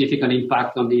pretty significant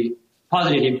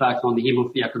positive impact on the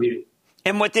hemophilia community.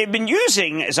 And what they've been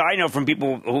using, as I know from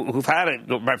people who've had it,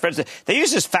 my friends, they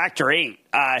use this factor VIII.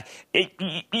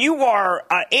 You are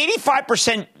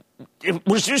 85%. It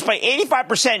was reduced by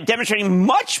 85%, demonstrating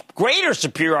much greater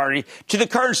superiority to the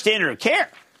current standard of care.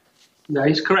 That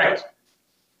is correct.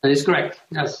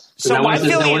 Yes. So that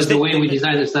was the way we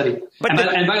designed the study.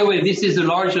 And by the way, this is the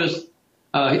largest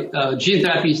gene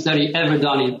therapy study ever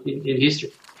done in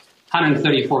history.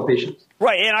 134 patients.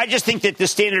 Right, and I just think that the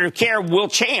standard of care will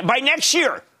change. By next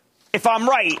year, if I'm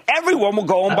right, everyone will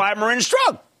go and buy Marin's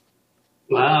drug.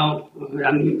 Well,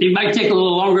 it might take a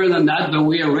little longer than that, but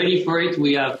we are ready for it.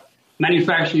 We have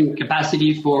manufacturing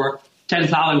capacity for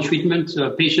 10,000 treatment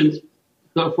patients,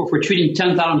 for treating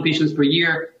 10,000 patients per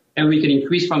year, and we can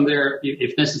increase from there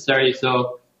if necessary.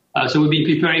 So we've been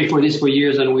preparing for this for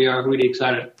years, and we are really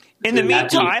excited. In the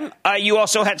meantime, you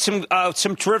also had some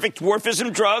terrific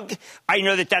dwarfism drug. I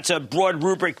know that's a broad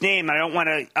rubric name. I don't want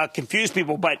to confuse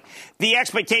people, but the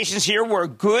expectations here were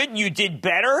good. You did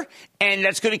better, and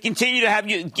that's going to continue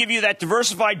to give you that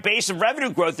diversified base of revenue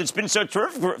growth that's been so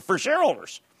terrific for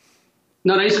shareholders.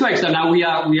 No, that is correct. So now we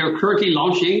are currently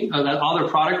launching that other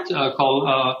product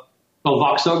called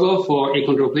Voxzogo for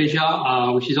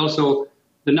achondroplasia, which is also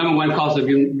the number one cause of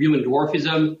human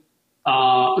dwarfism.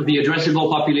 The addressable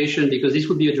population, because this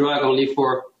would be a drug only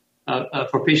for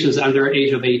patients under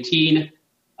age of 18,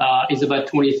 is about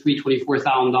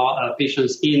 24,000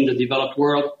 patients in the developed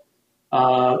world.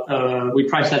 We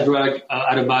price that drug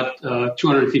at about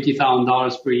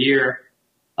 $250,000 per year.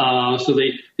 So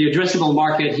the addressable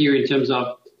market here in terms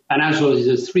of financials is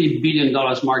a $3 billion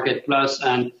market plus,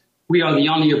 and we are the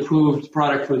only approved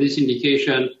product for this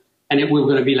indication, and we're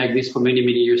going to be like this for many,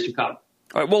 many years to come.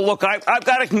 All right, well, look, I've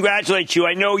got to congratulate you.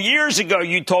 I know years ago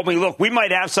you told me, look, we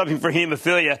might have something for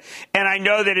hemophilia, and I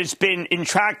know that it's been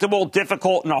intractable,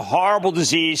 difficult, and a horrible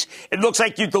disease. It looks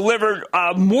like you delivered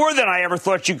more than I ever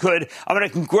thought you could. I'm going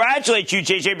to congratulate you,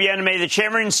 J.J. Bienaimé, the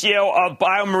chairman and CEO of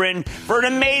BioMarin, for an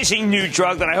amazing new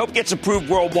drug that I hope gets approved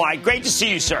worldwide. Great to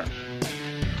see you, sir.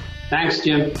 Thanks,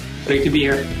 Jim. Great to be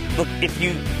here. Look, if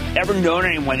you ever known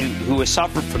anyone who has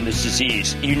suffered from this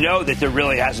disease, you know that there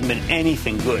really hasn't been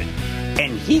anything good.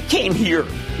 And he came here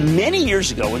many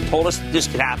years ago and told us that this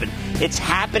could happen. It's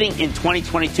happening in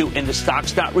 2022, and the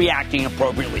stock's not reacting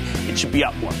appropriately. It should be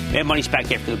up more. Mad Money's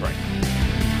back after the break.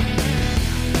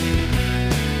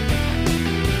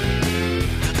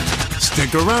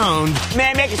 Stick around.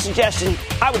 May I make a suggestion?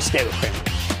 I would stay with Cramer.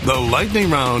 The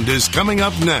lightning round is coming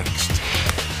up next.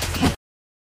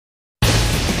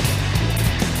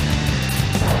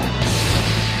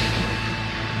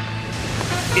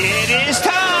 It is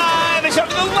time. It's up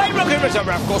to the light round.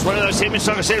 Of course, one of those statements.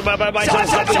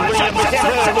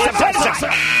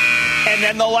 And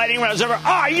then the lightning round is over.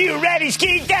 Are you ready,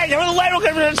 Ski Daddy? The lightning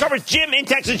round is over. Jim in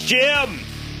Texas. Jim.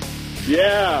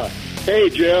 Yeah. Hey,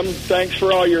 Jim. Thanks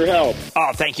for all your help.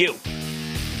 Oh, thank you.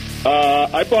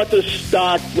 I bought this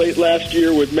stock late last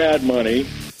year with Mad Money.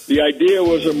 The idea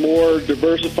was a more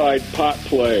diversified pot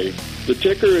play. The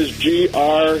ticker is GRWG,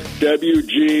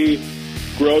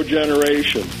 Grow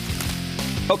Generation.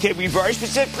 Okay, we very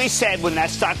specifically said when that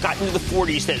stock got into the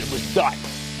 40s that it was done.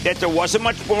 That there wasn't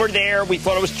much more there. We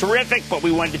thought it was terrific, but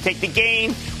we wanted to take the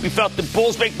gain. We felt the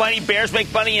bulls make money, bears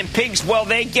make money, and pigs, well,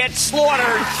 they get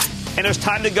slaughtered. And it was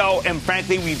time to go, and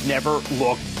frankly, we've never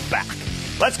looked back.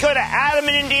 Let's go to Adam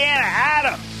in Indiana.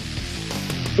 Adam.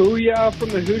 Booyah from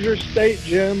the Hoosier State,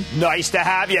 Jim. Nice to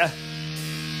have you.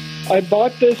 I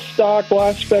bought this stock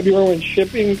last February when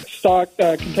shipping stock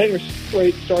container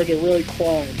rates started to really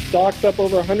climb. Stock's up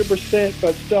over 100%,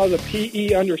 but still has a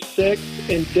PE under 6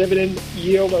 and dividend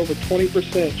yield over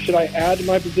 20%. Should I add to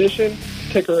my position?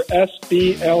 Ticker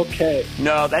SBLK.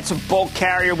 No, that's a bulk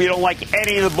carrier. We don't like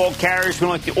any of the bulk carriers. We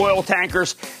don't like the oil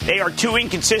tankers. They are too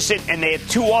inconsistent, and they have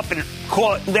too often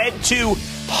led to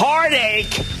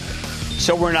heartache.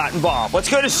 So we're not involved. Let's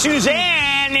go to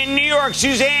Suzanne in New York.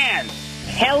 Suzanne.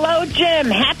 Hello, Jim.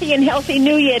 Happy and healthy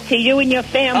New Year to you and your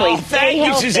family. Oh, thank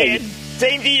you, Suzanne.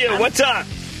 Same to you. What's up?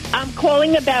 I'm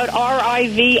calling about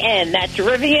RIVN. That's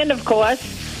Rivian, of course.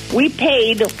 We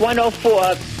paid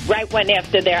 104 right when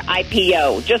after their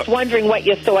IPO. Just wondering what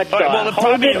your thoughts are. Well, the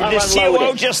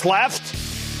COO it? just left.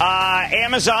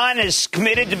 Amazon is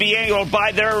committed to being able to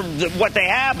buy what they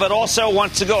have, but also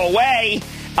wants to go away.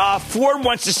 Ford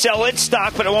wants to sell its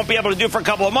stock, but it won't be able to do it for a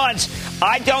couple of months.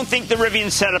 I don't think the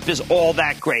Rivian setup is all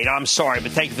that great. I'm sorry,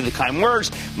 but thank you for the kind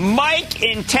words. Mike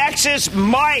in Texas.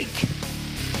 Mike.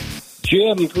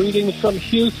 Jim, greetings from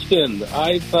Houston.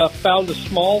 I've found a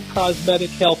small cosmetic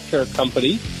healthcare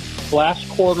company. Last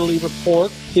quarterly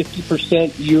report,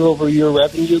 50% year-over-year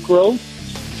revenue growth.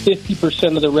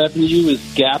 50% of the revenue is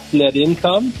GAAP net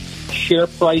income. Share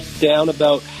price down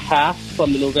about half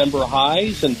from the November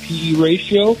highs, and PE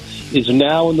ratio is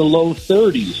now in the low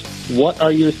 30s. What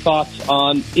are your thoughts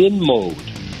on InMode?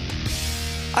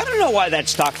 I don't know why that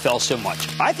stock fell so much.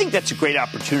 I think that's a great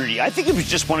opportunity. I think it was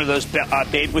just one of those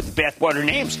babe with the bathwater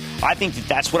names. I think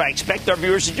that's what I expect our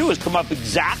viewers to do, is come up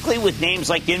exactly with names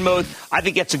like InMode. I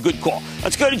think that's a good call.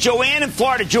 Let's go to Joanne in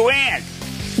Florida. Joanne.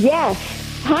 Yes.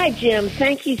 Hi, Jim.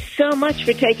 Thank you so much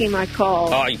for taking my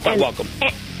call. Oh, you're quite welcome.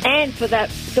 And for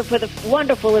the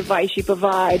wonderful advice you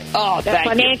provide. Oh,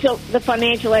 thank you. The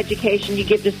financial education you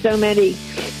give to so many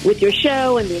with your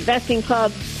show and the investing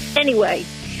club. Anyway,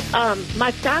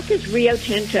 my stock is Rio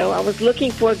Tinto. I was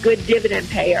looking for a good dividend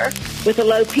payer with a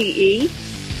low PE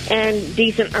and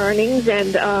decent earnings.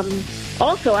 And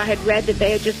also, I had read that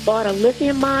they had just bought a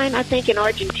lithium mine, I think, in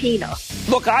Argentina.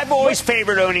 Look, I've always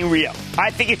favored owning Rio.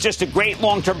 I think it's just a great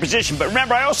long-term position. But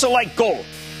remember, I also like gold.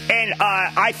 And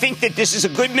I think that this is a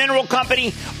good mineral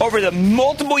company over the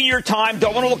multiple-year time.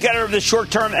 Don't want to look at it over the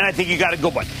short term, and I think you got a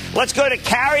good one. Let's go to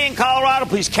Carrie in Colorado,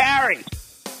 please. Carrie.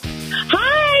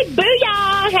 Hi,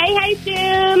 booyah. Hey,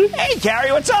 Jim. Hey,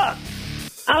 Carrie, what's up?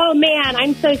 Oh, man,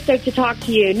 I'm so stoked to talk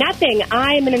to you. Nothing.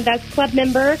 I'm an Invest Club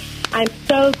member. I'm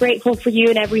so grateful for you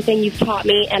and everything you've taught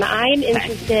me, and I'm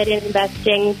interested in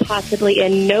investing possibly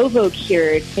in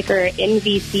Novocure, ticker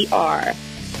NVCR.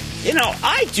 You know,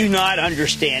 I do not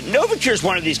understand. Novocure is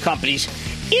one of these companies.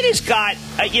 It has got,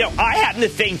 I happen to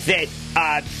think that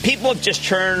people have just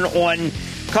turned on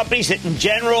companies that in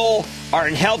general are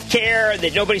in healthcare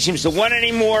that nobody seems to want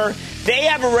anymore. They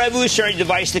have a revolutionary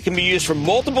device that can be used for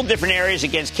multiple different areas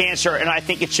against cancer, and I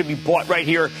think it should be bought right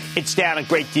here. It's down a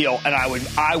great deal, and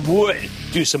I would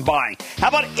do some buying. How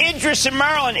about Idris in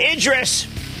Maryland? Idris.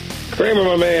 Kramer,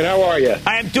 my man, how are you?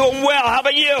 I am doing well. How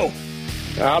about you?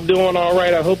 I'm doing all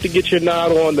right. I hope to get your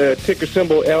nod on the ticker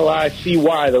symbol LICY,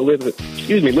 the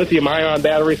lithium-ion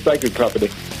battery cycle company.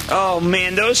 Oh,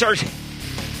 man, those are...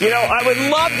 I would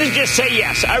love to just say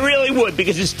yes. I really would,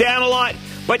 because it's down a lot.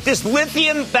 But this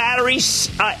lithium battery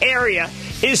area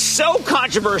is so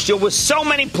controversial with so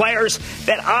many players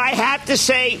that I have to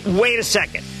say, wait a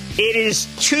second. It is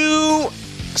too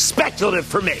speculative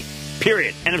for me,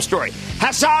 period. End of story.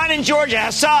 Hassan in Georgia.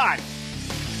 Hassan.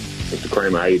 Mr.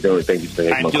 Kramer, how you doing? Thank you for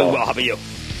taking my call. I'm doing well. How about you?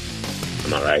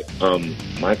 I'm all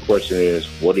right. My question is,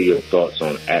 what are your thoughts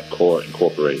on Atcor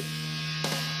Incorporated?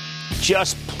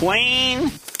 Just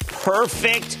plain,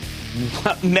 perfect,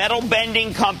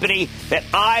 metal-bending company that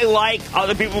I like.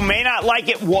 Other people may not like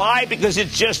it. Why? Because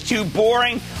it's just too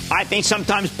boring. I think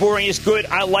sometimes boring is good.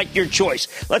 I like your choice.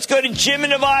 Let's go to Jim in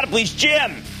Nevada, please.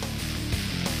 Jim.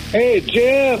 Hey,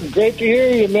 Jim. Great to hear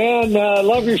you, man.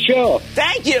 Love your show.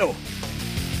 Thank you.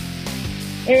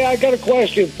 Hey, I got a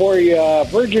question for you.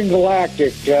 Virgin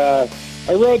Galactic. I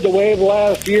rode the wave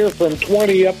last year from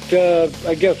 20 up to,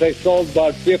 I guess I sold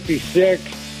about 56.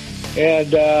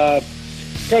 And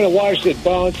kind of watched it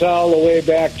bounce all the way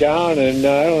back down. And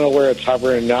I don't know where it's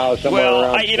hovering now. Somewhere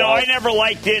around. I never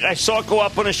liked it. I saw it go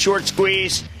up on a short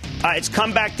squeeze. It's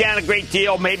come back down a great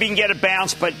deal. Maybe you can get a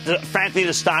bounce, but frankly,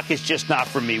 the stock is just not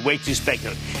for me. Way too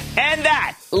speculative. And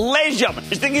that, ladies and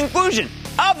gentlemen, is the conclusion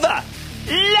of the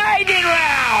Lightning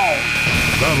Round.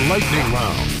 The Lightning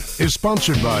Round is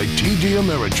sponsored by TD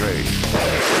Ameritrade.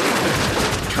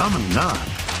 Coming up,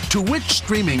 to which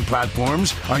streaming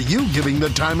platforms are you giving the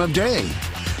time of day?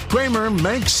 Cramer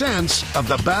makes sense of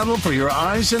the battle for your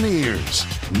eyes and ears.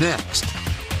 Next.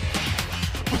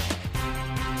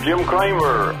 Jim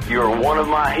Cramer, you're one of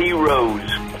my heroes.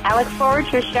 I look forward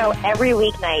to your show every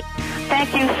weeknight.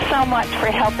 Thank you so much for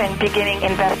helping beginning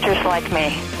investors like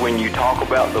me. When you talk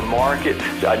about the market,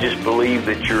 I just believe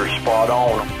that you're spot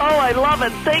on. Oh, I love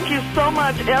it. Thank you so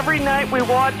much. Every night we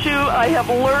watch you, I have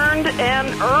learned and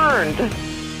earned.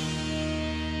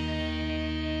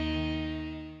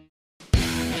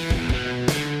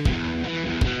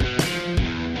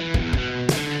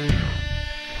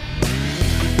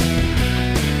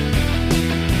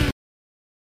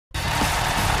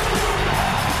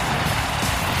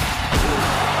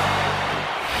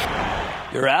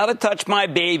 You're out of touch, my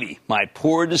baby, my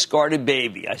poor discarded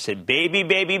baby. I said, baby,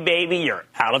 baby, baby, you're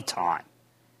out of time.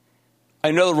 I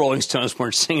know the Rolling Stones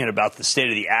weren't singing about the state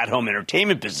of the at-home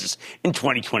entertainment business in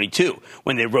 2022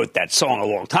 when they wrote that song a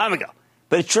long time ago.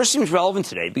 But it sure seems relevant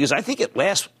today because I think at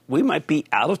last we might be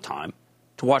out of time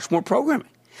to watch more programming.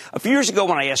 A few years ago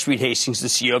when I asked Reed Hastings, the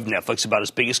CEO of Netflix, about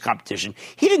his biggest competition,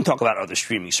 he didn't talk about other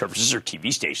streaming services or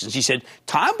TV stations. He said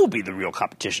time will be the real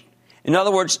competition. In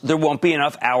other words, there won't be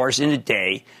enough hours in a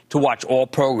day to watch all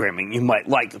programming you might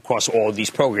like across all of these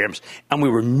programs, and we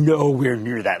were nowhere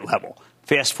near that level.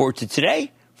 Fast forward to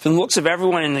today, from the looks of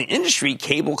everyone in the industry,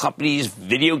 cable companies,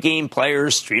 video game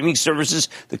players, streaming services,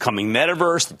 the coming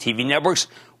metaverse, the TV networks,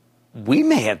 we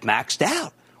may have maxed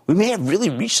out. We may have really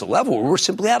reached the level where we're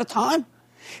simply out of time.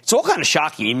 It's all kind of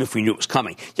shocking, even if we knew it was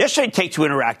coming. Yesterday, Take-Two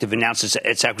Interactive announced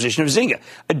its acquisition of Zynga,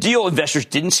 a deal investors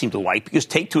didn't seem to like because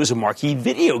Take-Two is a marquee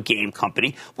video game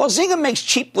company, while Zynga makes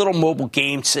cheap little mobile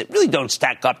games that really don't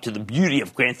stack up to the beauty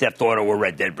of Grand Theft Auto or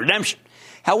Red Dead Redemption.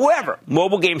 However,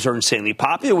 mobile games are insanely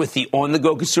popular with the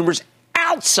on-the-go consumers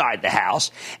outside the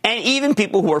house, and even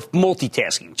people who are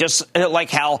multitasking, just like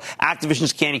how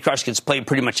Activision's Candy Crush gets played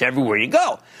pretty much everywhere you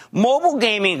go. Mobile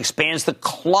gaming expands the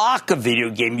clock of video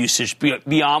game usage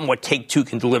beyond what Take-Two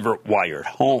can deliver while you're at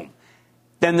home.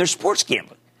 Then there's sports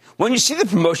gambling. When you see the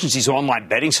promotions these online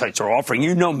betting sites are offering,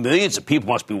 you know millions of people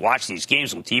must be watching these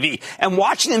games on TV and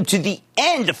watching them to the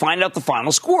end to find out the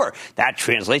final score. That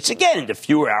translates again into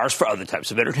fewer hours for other types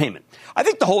of entertainment. I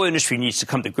think the whole industry needs to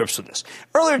come to grips with this.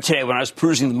 Earlier today, when I was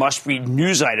perusing the must-read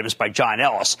news items by John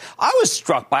Ellis, I was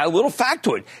struck by a little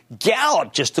factoid.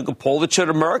 Gallup just took a poll that showed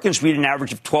Americans read an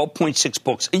average of 12.6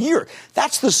 books a year.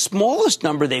 That's the smallest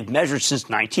number they've measured since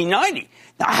 1990.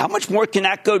 Now, how much more can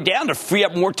that go down to free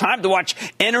up more time to watch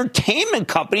entertainment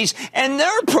companies and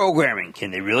their programming?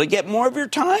 Can they really get more of your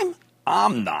time?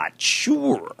 I'm not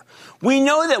sure. We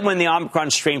know that when the Omicron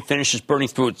strain finishes burning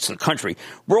through the country,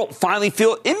 we'll finally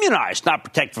feel immunized, not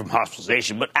protected from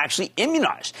hospitalization, but actually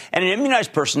immunized. And an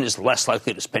immunized person is less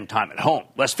likely to spend time at home,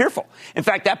 less fearful. In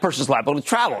fact, that person is liable to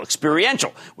travel,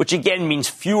 experiential, which again means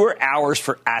fewer hours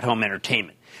for at-home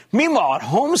entertainment. Meanwhile, at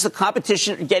homes, the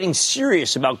competition are getting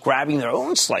serious about grabbing their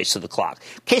own slice of the clock.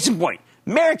 Case in point,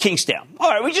 Mayor of Kingstown. All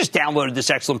right, we just downloaded this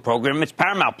excellent program. It's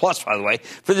Paramount Plus, by the way,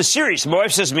 for the series. My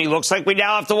wife says to me, looks like we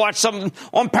now have to watch something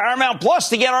on Paramount Plus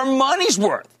to get our money's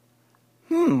worth.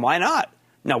 Why not?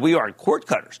 Now, we aren't cord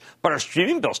cutters, but our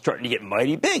streaming bill's starting to get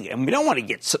mighty big, and we don't want to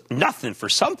get nothing for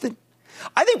something.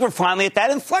 I think we're finally at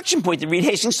that inflection point that Reed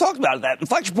Hastings talked about, that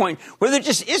inflection point where there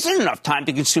just isn't enough time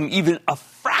to consume even a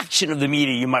fraction of the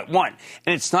media you might want.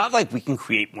 And it's not like we can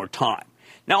create more time.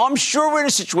 Now, I'm sure we're in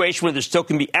a situation where there still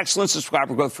can be excellent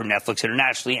subscriber growth for Netflix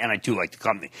internationally, and I do like the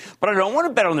company. But I don't want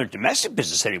to bet on their domestic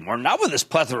business anymore, not with this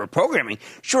plethora of programming.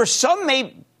 Sure, some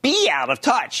may be out of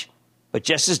touch, but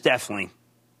just as definitely,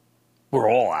 we're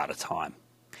all out of time.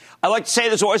 I like to say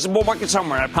there's always a bull market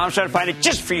somewhere, and I promise I'll find it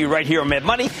just for you right here on Mad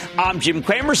Money. I'm Jim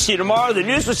Cramer. See you tomorrow. The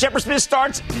news with Shepard Smith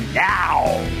starts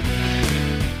now.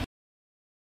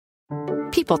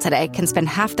 People today can spend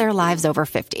half their lives over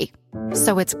 50.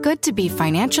 So it's good to be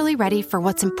financially ready for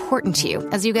what's important to you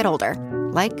as you get older,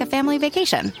 like a family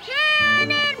vacation.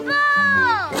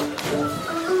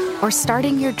 Or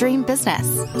starting your dream business.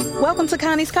 Welcome to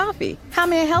Connie's Coffee. How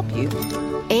may I help you?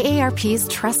 AARP's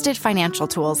trusted financial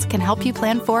tools can help you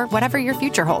plan for whatever your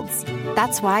future holds.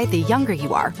 That's why the younger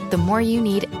you are, the more you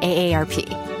need AARP.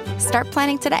 Start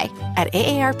planning today at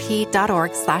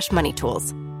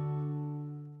aarp.org/moneytools.